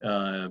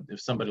 if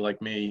somebody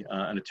like me,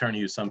 an attorney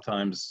who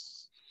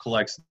sometimes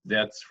collects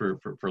debts for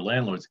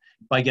landlords,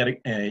 if I get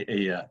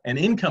an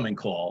incoming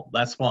call,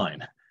 that's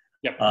fine.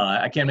 Yep.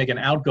 I can't make an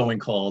outgoing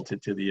call to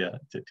the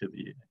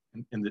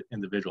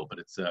individual, but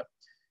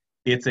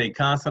it's a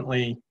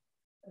constantly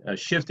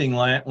shifting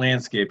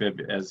landscape,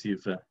 as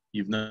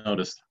you've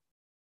noticed.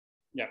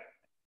 Yeah,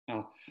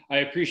 I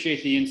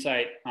appreciate the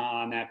insight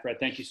on that, Fred.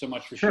 Thank you so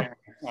much for sharing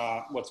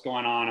what's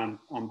going on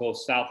both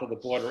south of the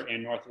border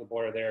and north of the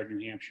border there in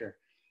New Hampshire.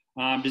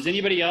 Does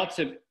anybody else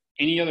have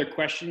any other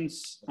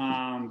questions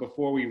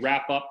before we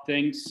wrap up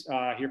things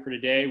here for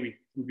today?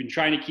 We've been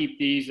trying to keep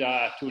these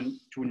to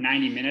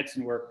 90 minutes,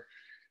 and we're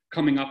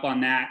coming up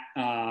on that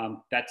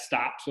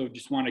stop. So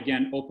just want to,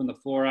 again, open the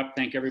floor up.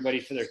 Thank everybody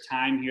for their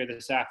time here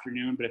this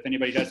afternoon. But if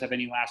anybody does have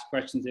any last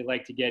questions they'd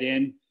like to get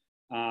in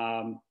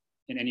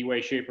any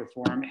way, shape, or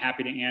form,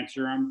 happy to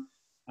answer them.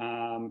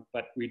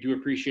 But we do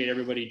appreciate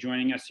everybody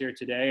joining us here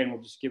today, and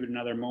we'll just give it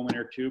another moment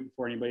or two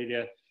before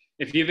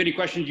if you have any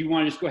questions you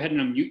want to just go ahead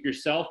and unmute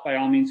yourself, by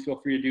all means, feel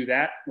free to do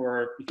that.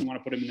 Or if you want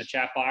to put them in the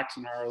chat box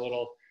and are a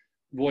little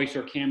voice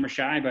or camera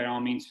shy, by all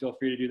means, feel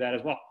free to do that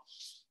as well.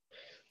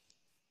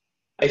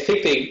 I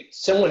think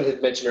someone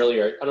had mentioned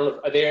earlier, I don't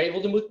know, are they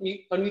able to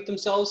unmute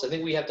themselves? I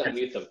think we have to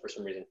unmute them for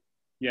some reason.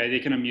 Yeah, they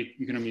can unmute.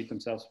 You can unmute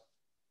themselves.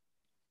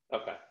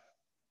 Okay.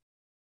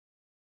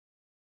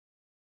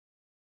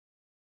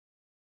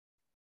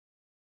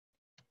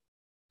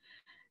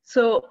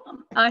 So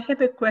I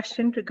have a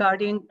question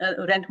regarding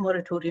rent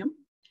moratorium.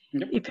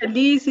 Yep. If a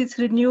lease is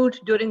renewed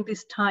during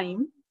this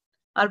time,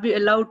 are we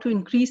allowed to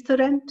increase the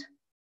rent?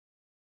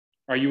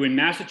 Are you in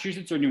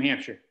Massachusetts or New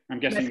Hampshire? I'm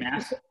guessing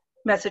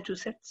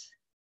Massachusetts.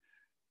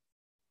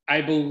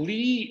 I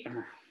believe,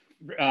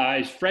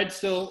 is Fred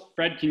still,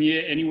 Fred, can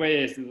you,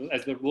 anyway, as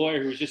the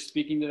lawyer who was just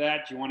speaking to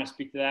that, do you want to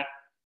speak to that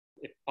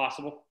if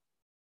possible?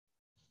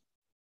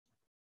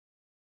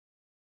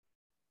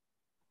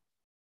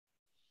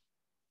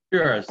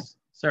 Sure,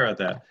 sorry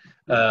about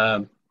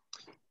that.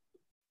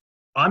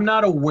 I'm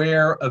not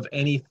aware of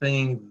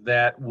anything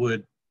that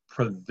would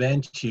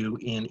prevent you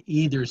in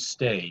either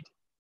state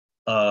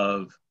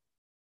of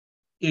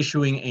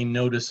issuing a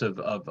notice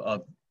of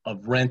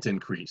rent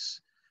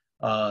increase.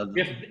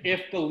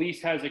 If the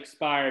lease has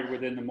expired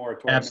within the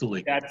moratorium.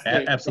 Absolutely,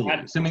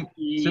 absolutely.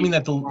 Assuming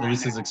that the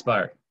lease has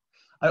expired.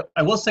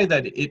 I will say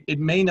that it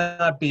may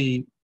not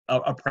be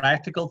a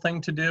practical thing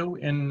to do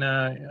in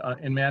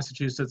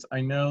Massachusetts.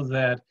 I know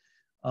that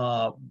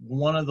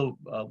one of the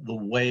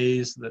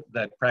ways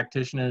that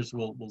practitioners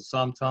will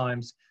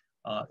sometimes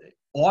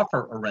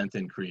offer a rent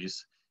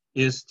increase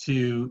is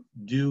to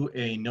do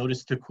a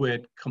notice to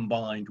quit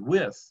combined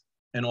with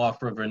an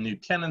offer of a new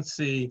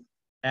tenancy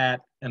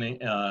at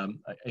a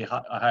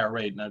higher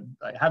rate. And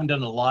I haven't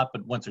done it a lot,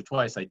 but once or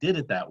twice I did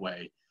it that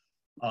way.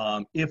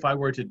 If I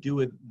were to do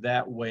it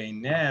that way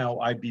now,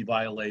 I'd be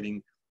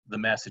violating the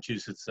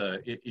Massachusetts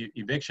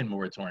eviction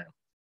moratorium.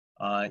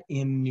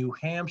 In New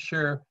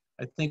Hampshire,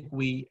 I think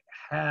we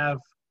have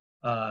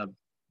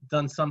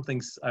done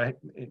something,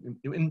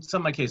 in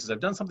some of my cases,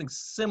 I've done something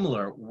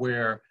similar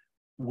where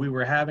we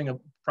were having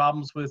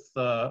problems with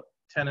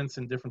tenants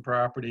in different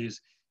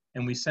properties,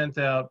 and we sent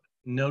out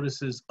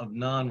notices of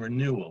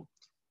non-renewal.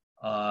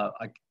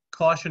 I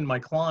cautioned my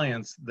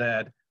clients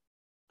that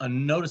a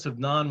notice of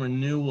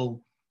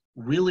non-renewal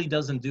really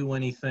doesn't do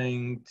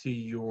anything to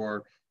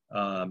your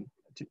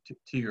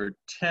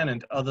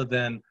tenant other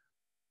than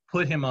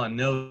put him on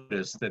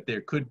notice that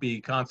there could be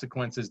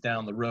consequences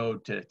down the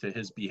road to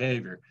his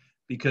behavior.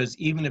 Because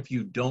even if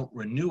you don't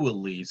renew a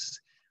lease,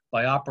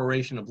 by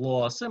operation of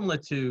law, similar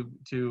to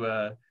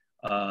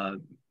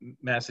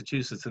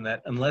Massachusetts, in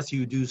that unless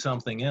you do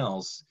something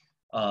else,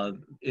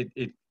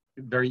 it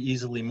very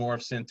easily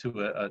morphs into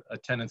a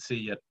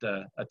tenancy at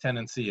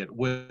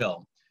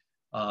will.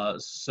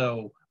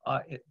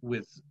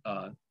 With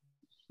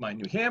my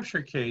New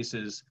Hampshire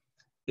cases,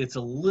 it's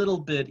a little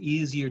bit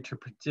easier to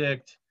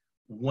predict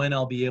when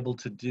I'll be able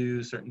to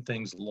do certain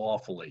things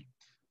lawfully.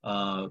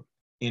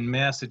 In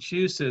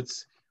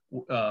Massachusetts,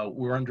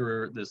 we're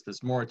under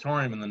this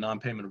moratorium in the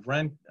non-payment of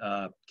rent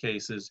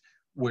cases,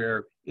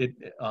 where it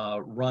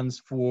runs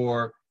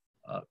for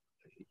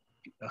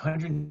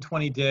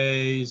 120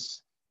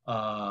 days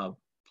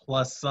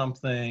plus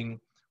something,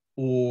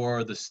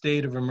 or the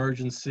state of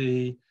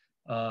emergency,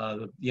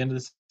 the end of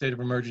the state of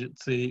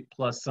emergency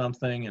plus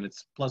something, and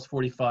it's plus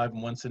 45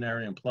 in one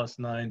scenario and plus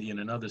 90 in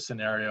another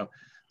scenario.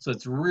 So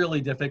it's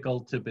really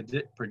difficult to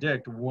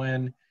predict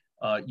when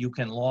you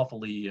can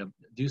lawfully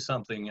do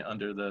something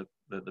under the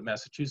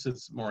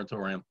Massachusetts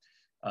moratorium.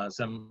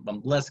 So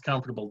I'm less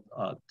comfortable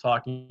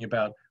talking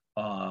about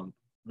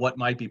what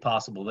might be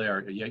possible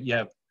there. You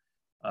have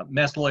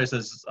Mass lawyers,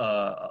 as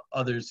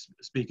other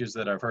speakers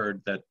that I've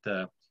heard,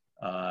 that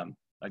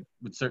I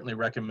would certainly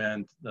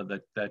recommend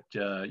that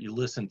you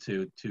listen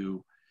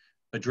to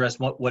address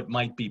what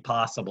might be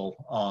possible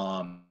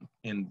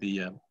in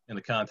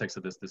the context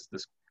of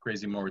this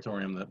crazy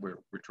moratorium that we're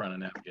trying to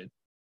navigate.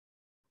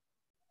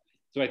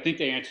 So I think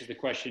that answers the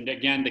question.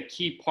 Again, the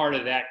key part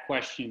of that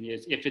question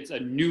is if it's a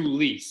new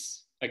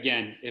lease.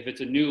 Again, if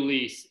it's a new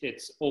lease,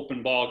 it's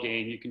open ball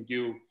game. You can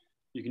do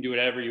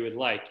whatever you would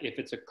like. If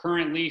it's a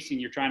current lease and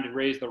you're trying to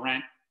raise the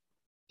rent,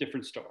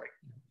 different story.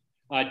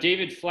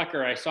 David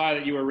Flecker, I saw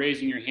that you were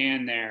raising your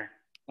hand there.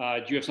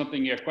 Do you have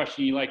a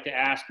question you'd like to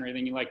ask or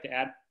anything you'd like to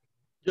add?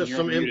 Just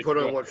some input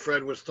on what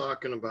Fred was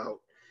talking about.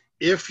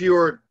 If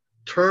your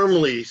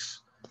term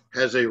lease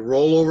has a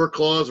rollover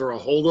clause or a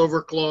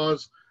holdover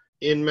clause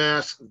in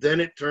Mass, then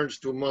it turns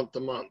to month to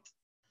month.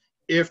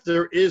 If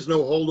there is no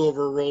holdover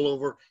or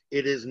rollover,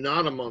 it is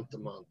not a month to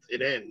month.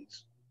 It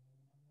ends.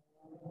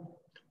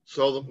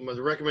 So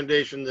the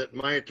recommendation that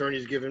my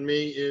attorney's given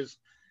me is,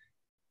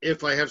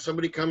 if I have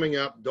somebody coming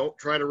up, don't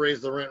try to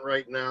raise the rent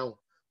right now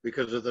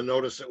because of the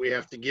notice that we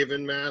have to give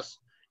in Mass,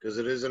 because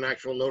it is an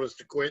actual notice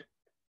to quit,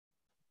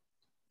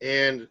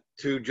 and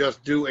to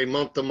just do a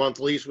month-to-month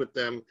lease with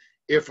them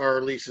if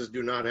our leases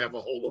do not have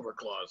a holdover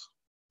clause.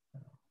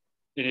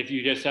 And if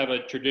you just have a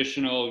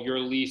traditional, your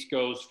lease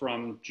goes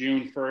from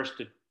June 1st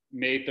to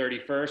May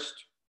 31st,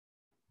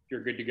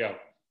 you're good to go.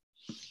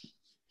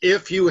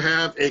 If you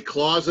have a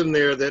clause in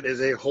there that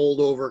is a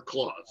holdover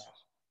clause.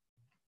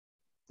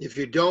 If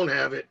you don't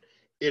have it,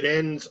 it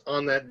ends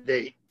on that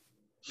date.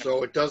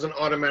 So it doesn't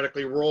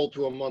automatically roll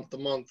to a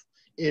month-to-month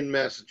in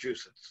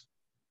Massachusetts.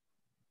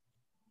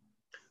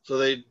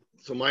 So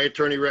my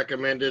attorney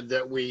recommended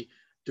that we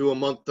do a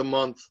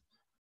month-to-month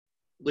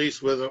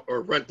lease with them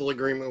or rental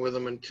agreement with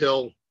them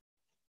until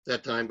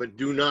that time, but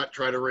do not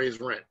try to raise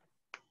rent.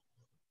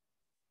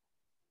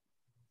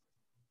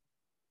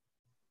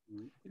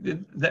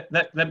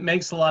 That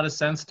makes a lot of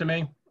sense to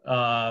me,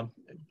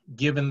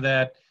 given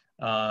that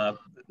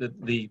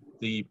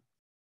the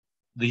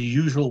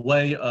usual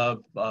way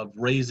of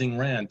raising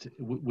rent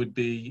would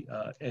be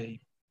a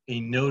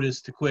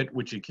notice to quit,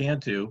 which you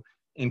can't do,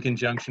 in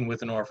conjunction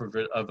with an offer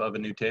of a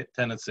new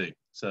tenancy.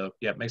 So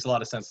yeah, it makes a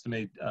lot of sense to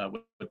me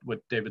what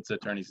David's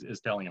attorney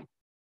is telling him.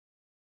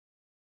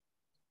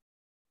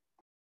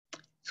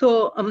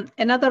 So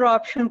another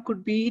option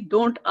could be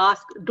don't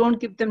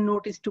give them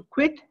notice to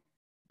quit,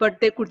 but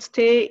they could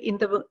stay in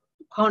the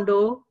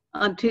condo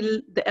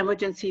until the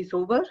emergency is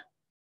over.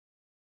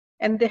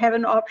 And they have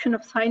an option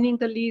of signing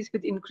the lease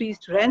with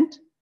increased rent,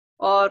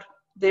 or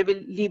they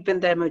will leave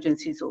when the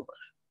emergency is over.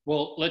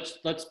 Well,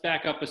 let's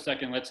back up a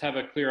second. Let's have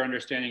a clear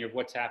understanding of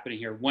what's happening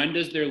here. When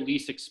does their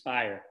lease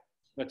expire?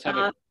 Let's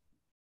have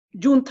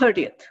June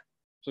 30th.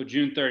 So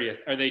June 30th.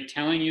 Are they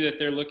telling you that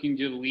they're looking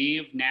to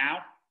leave now?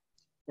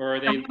 Or are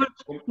they?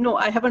 No,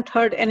 I haven't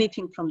heard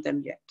anything from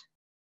them yet.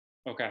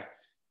 Okay.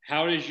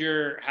 How does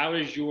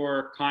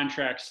your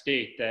contract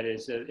state that?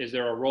 Is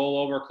there a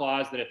rollover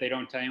clause that if they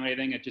don't tell you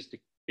anything, it just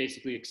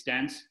basically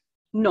extends?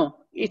 No,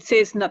 it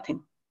says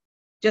nothing.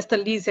 Just the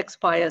lease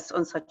expires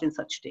on such and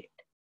such date.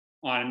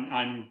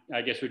 On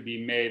I guess would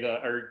be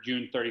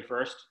June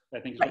 31st, I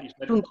think is what you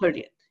said. June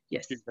 30th,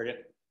 yes. June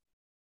 30th.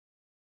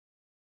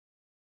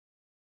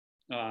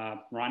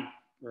 Ron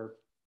or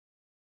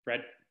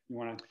Fred, you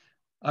want to?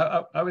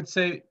 I would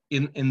say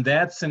in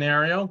that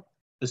scenario,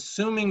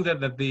 assuming that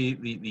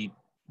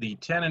the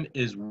tenant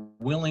is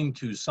willing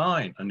to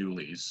sign a new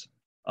lease,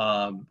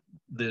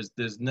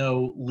 there's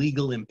no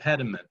legal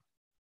impediment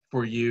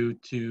for you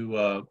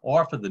to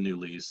offer the new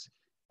lease,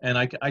 and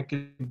I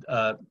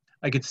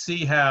could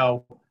see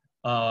how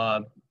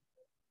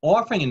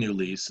offering a new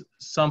lease,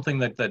 something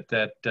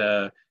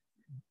that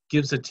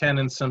gives a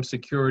tenant some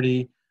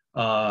security,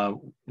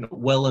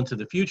 well into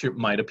the future,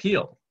 might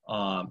appeal.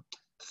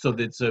 So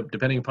that's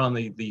depending upon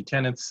the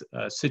tenant's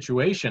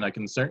situation, I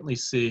can certainly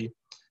see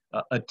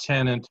a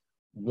tenant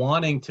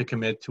wanting to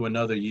commit to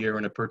another year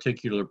in a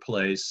particular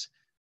place,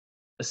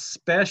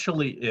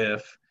 especially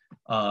if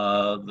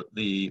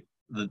the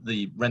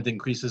rent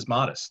increase is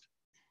modest.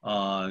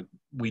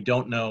 We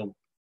don't know.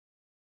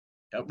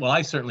 Well,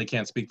 I certainly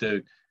can't speak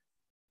to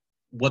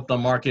what the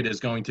market is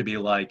going to be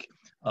like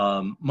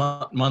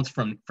months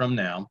from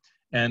now,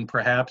 and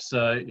perhaps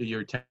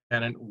your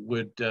tenant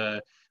would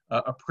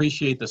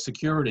appreciate the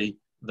security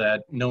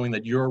that knowing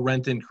that your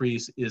rent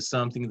increase is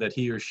something that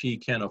he or she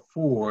can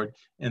afford,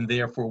 and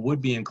therefore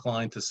would be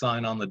inclined to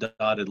sign on the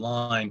dotted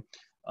line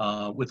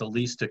with a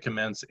lease to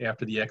commence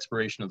after the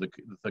expiration of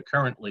the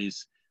current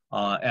lease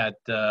at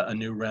a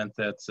new rent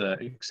that's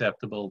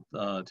acceptable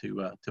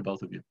to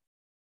both of you.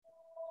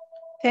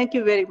 Thank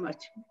you very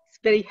much. It's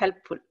very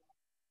helpful.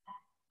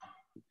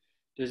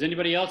 Does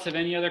anybody else have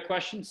any other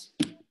questions?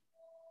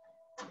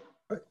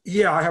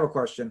 Yeah, I have a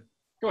question.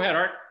 Go ahead,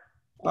 Art.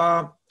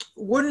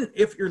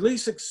 If your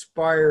lease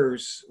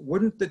expires,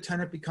 wouldn't the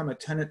tenant become a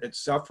tenant at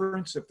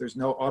sufferance if there's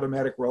no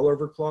automatic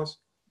rollover clause?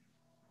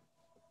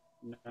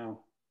 No.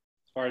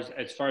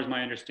 As far as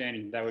my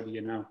understanding, that would be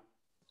a no.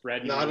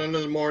 Brad, Not under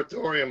the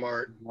moratorium,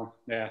 Art.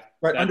 Yeah.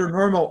 Right, under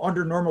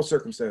normal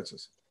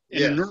circumstances.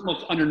 Yes.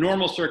 Under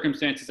normal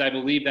circumstances, I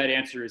believe that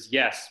answer is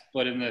yes.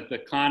 But in the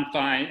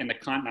context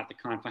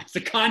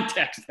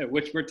at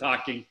which we're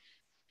talking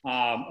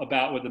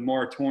about with the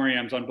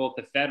moratoriums on both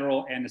the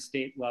federal and the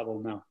state level,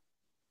 no.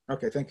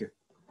 Okay, thank you.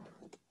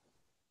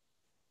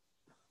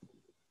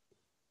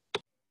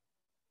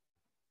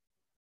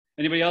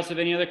 Anybody else have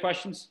any other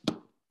questions?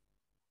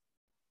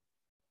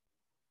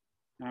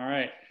 All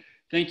right.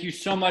 Thank you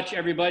so much,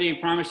 everybody. I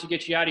promise to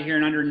get you out of here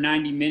in under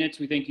 90 minutes.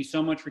 We thank you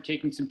so much for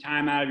taking some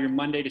time out of your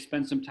Monday to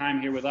spend some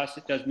time here with us.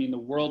 It does mean the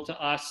world to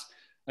us.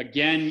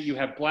 Again, you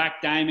have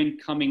Black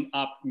Diamond coming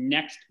up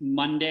next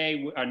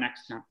Monday, or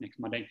next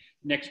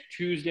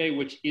Tuesday,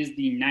 which is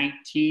the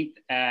 19th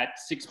at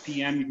 6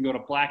 p.m. You can go to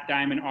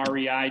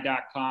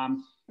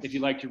blackdiamondrei.com if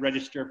you'd like to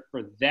register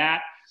for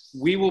that.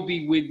 We will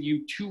be with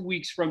you 2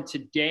 weeks from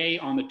today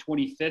on the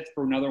 25th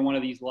for another one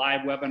of these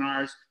live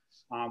webinars.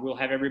 We'll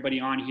have everybody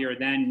on here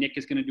then. Nick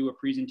is going to do a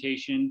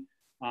presentation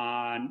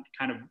on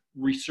kind of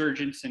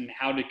resurgence and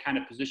how to kind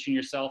of position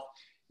yourself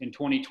in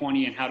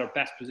 2020 and how to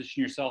best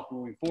position yourself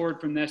moving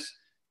forward from this.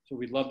 So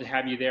we'd love to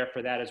have you there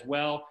for that as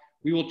well.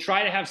 We will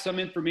try to have some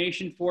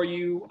information for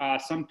you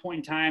some point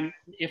in time,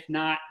 if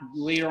not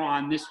later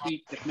on this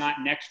week, if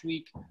not next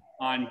week,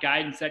 on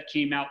guidance that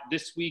came out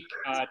this week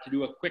to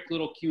do a quick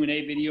little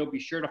Q&A video. Be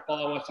sure to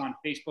follow us on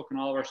Facebook and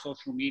all of our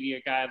social media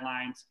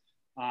guidelines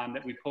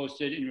that we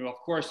posted. And you'll, of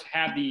course,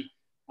 have the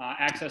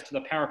access to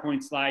the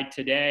PowerPoint slide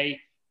today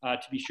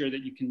to be sure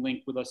that you can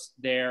link with us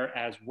there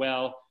as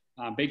well.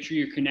 Make sure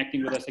you're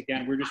connecting with us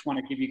again. We just want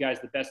to give you guys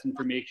the best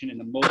information and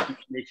the most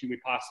information we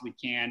possibly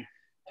can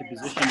to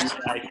position you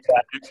guys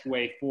the best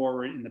way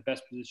forward in the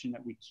best position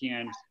that we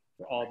can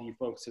for all of you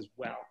folks as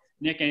well.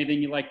 Nick,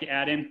 anything you'd like to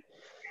add in?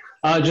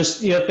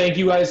 Thank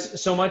you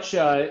guys so much.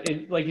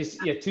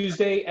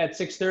 Tuesday at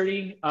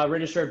 6:30,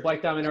 register at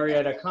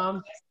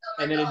blackdiamondrei.com.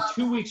 And then in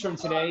 2 weeks from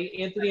today,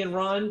 Anthony and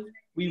Ron,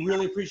 we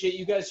really appreciate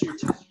you guys for your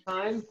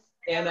time.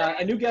 And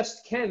a new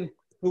guest, Ken,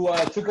 who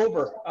took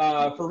over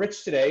for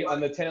Rich today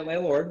on the tenant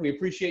landlord. We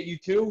appreciate you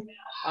too.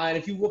 And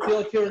if you will feel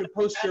like you're to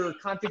post your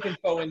contact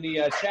info in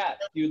the chat,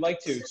 if you'd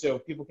like to, so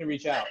people can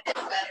reach out.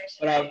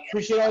 But I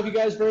appreciate all of you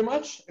guys very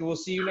much, and we'll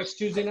see you next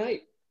Tuesday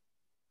night.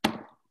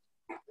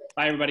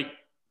 Bye, everybody.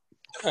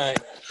 All right.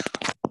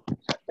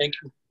 Thank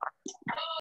you.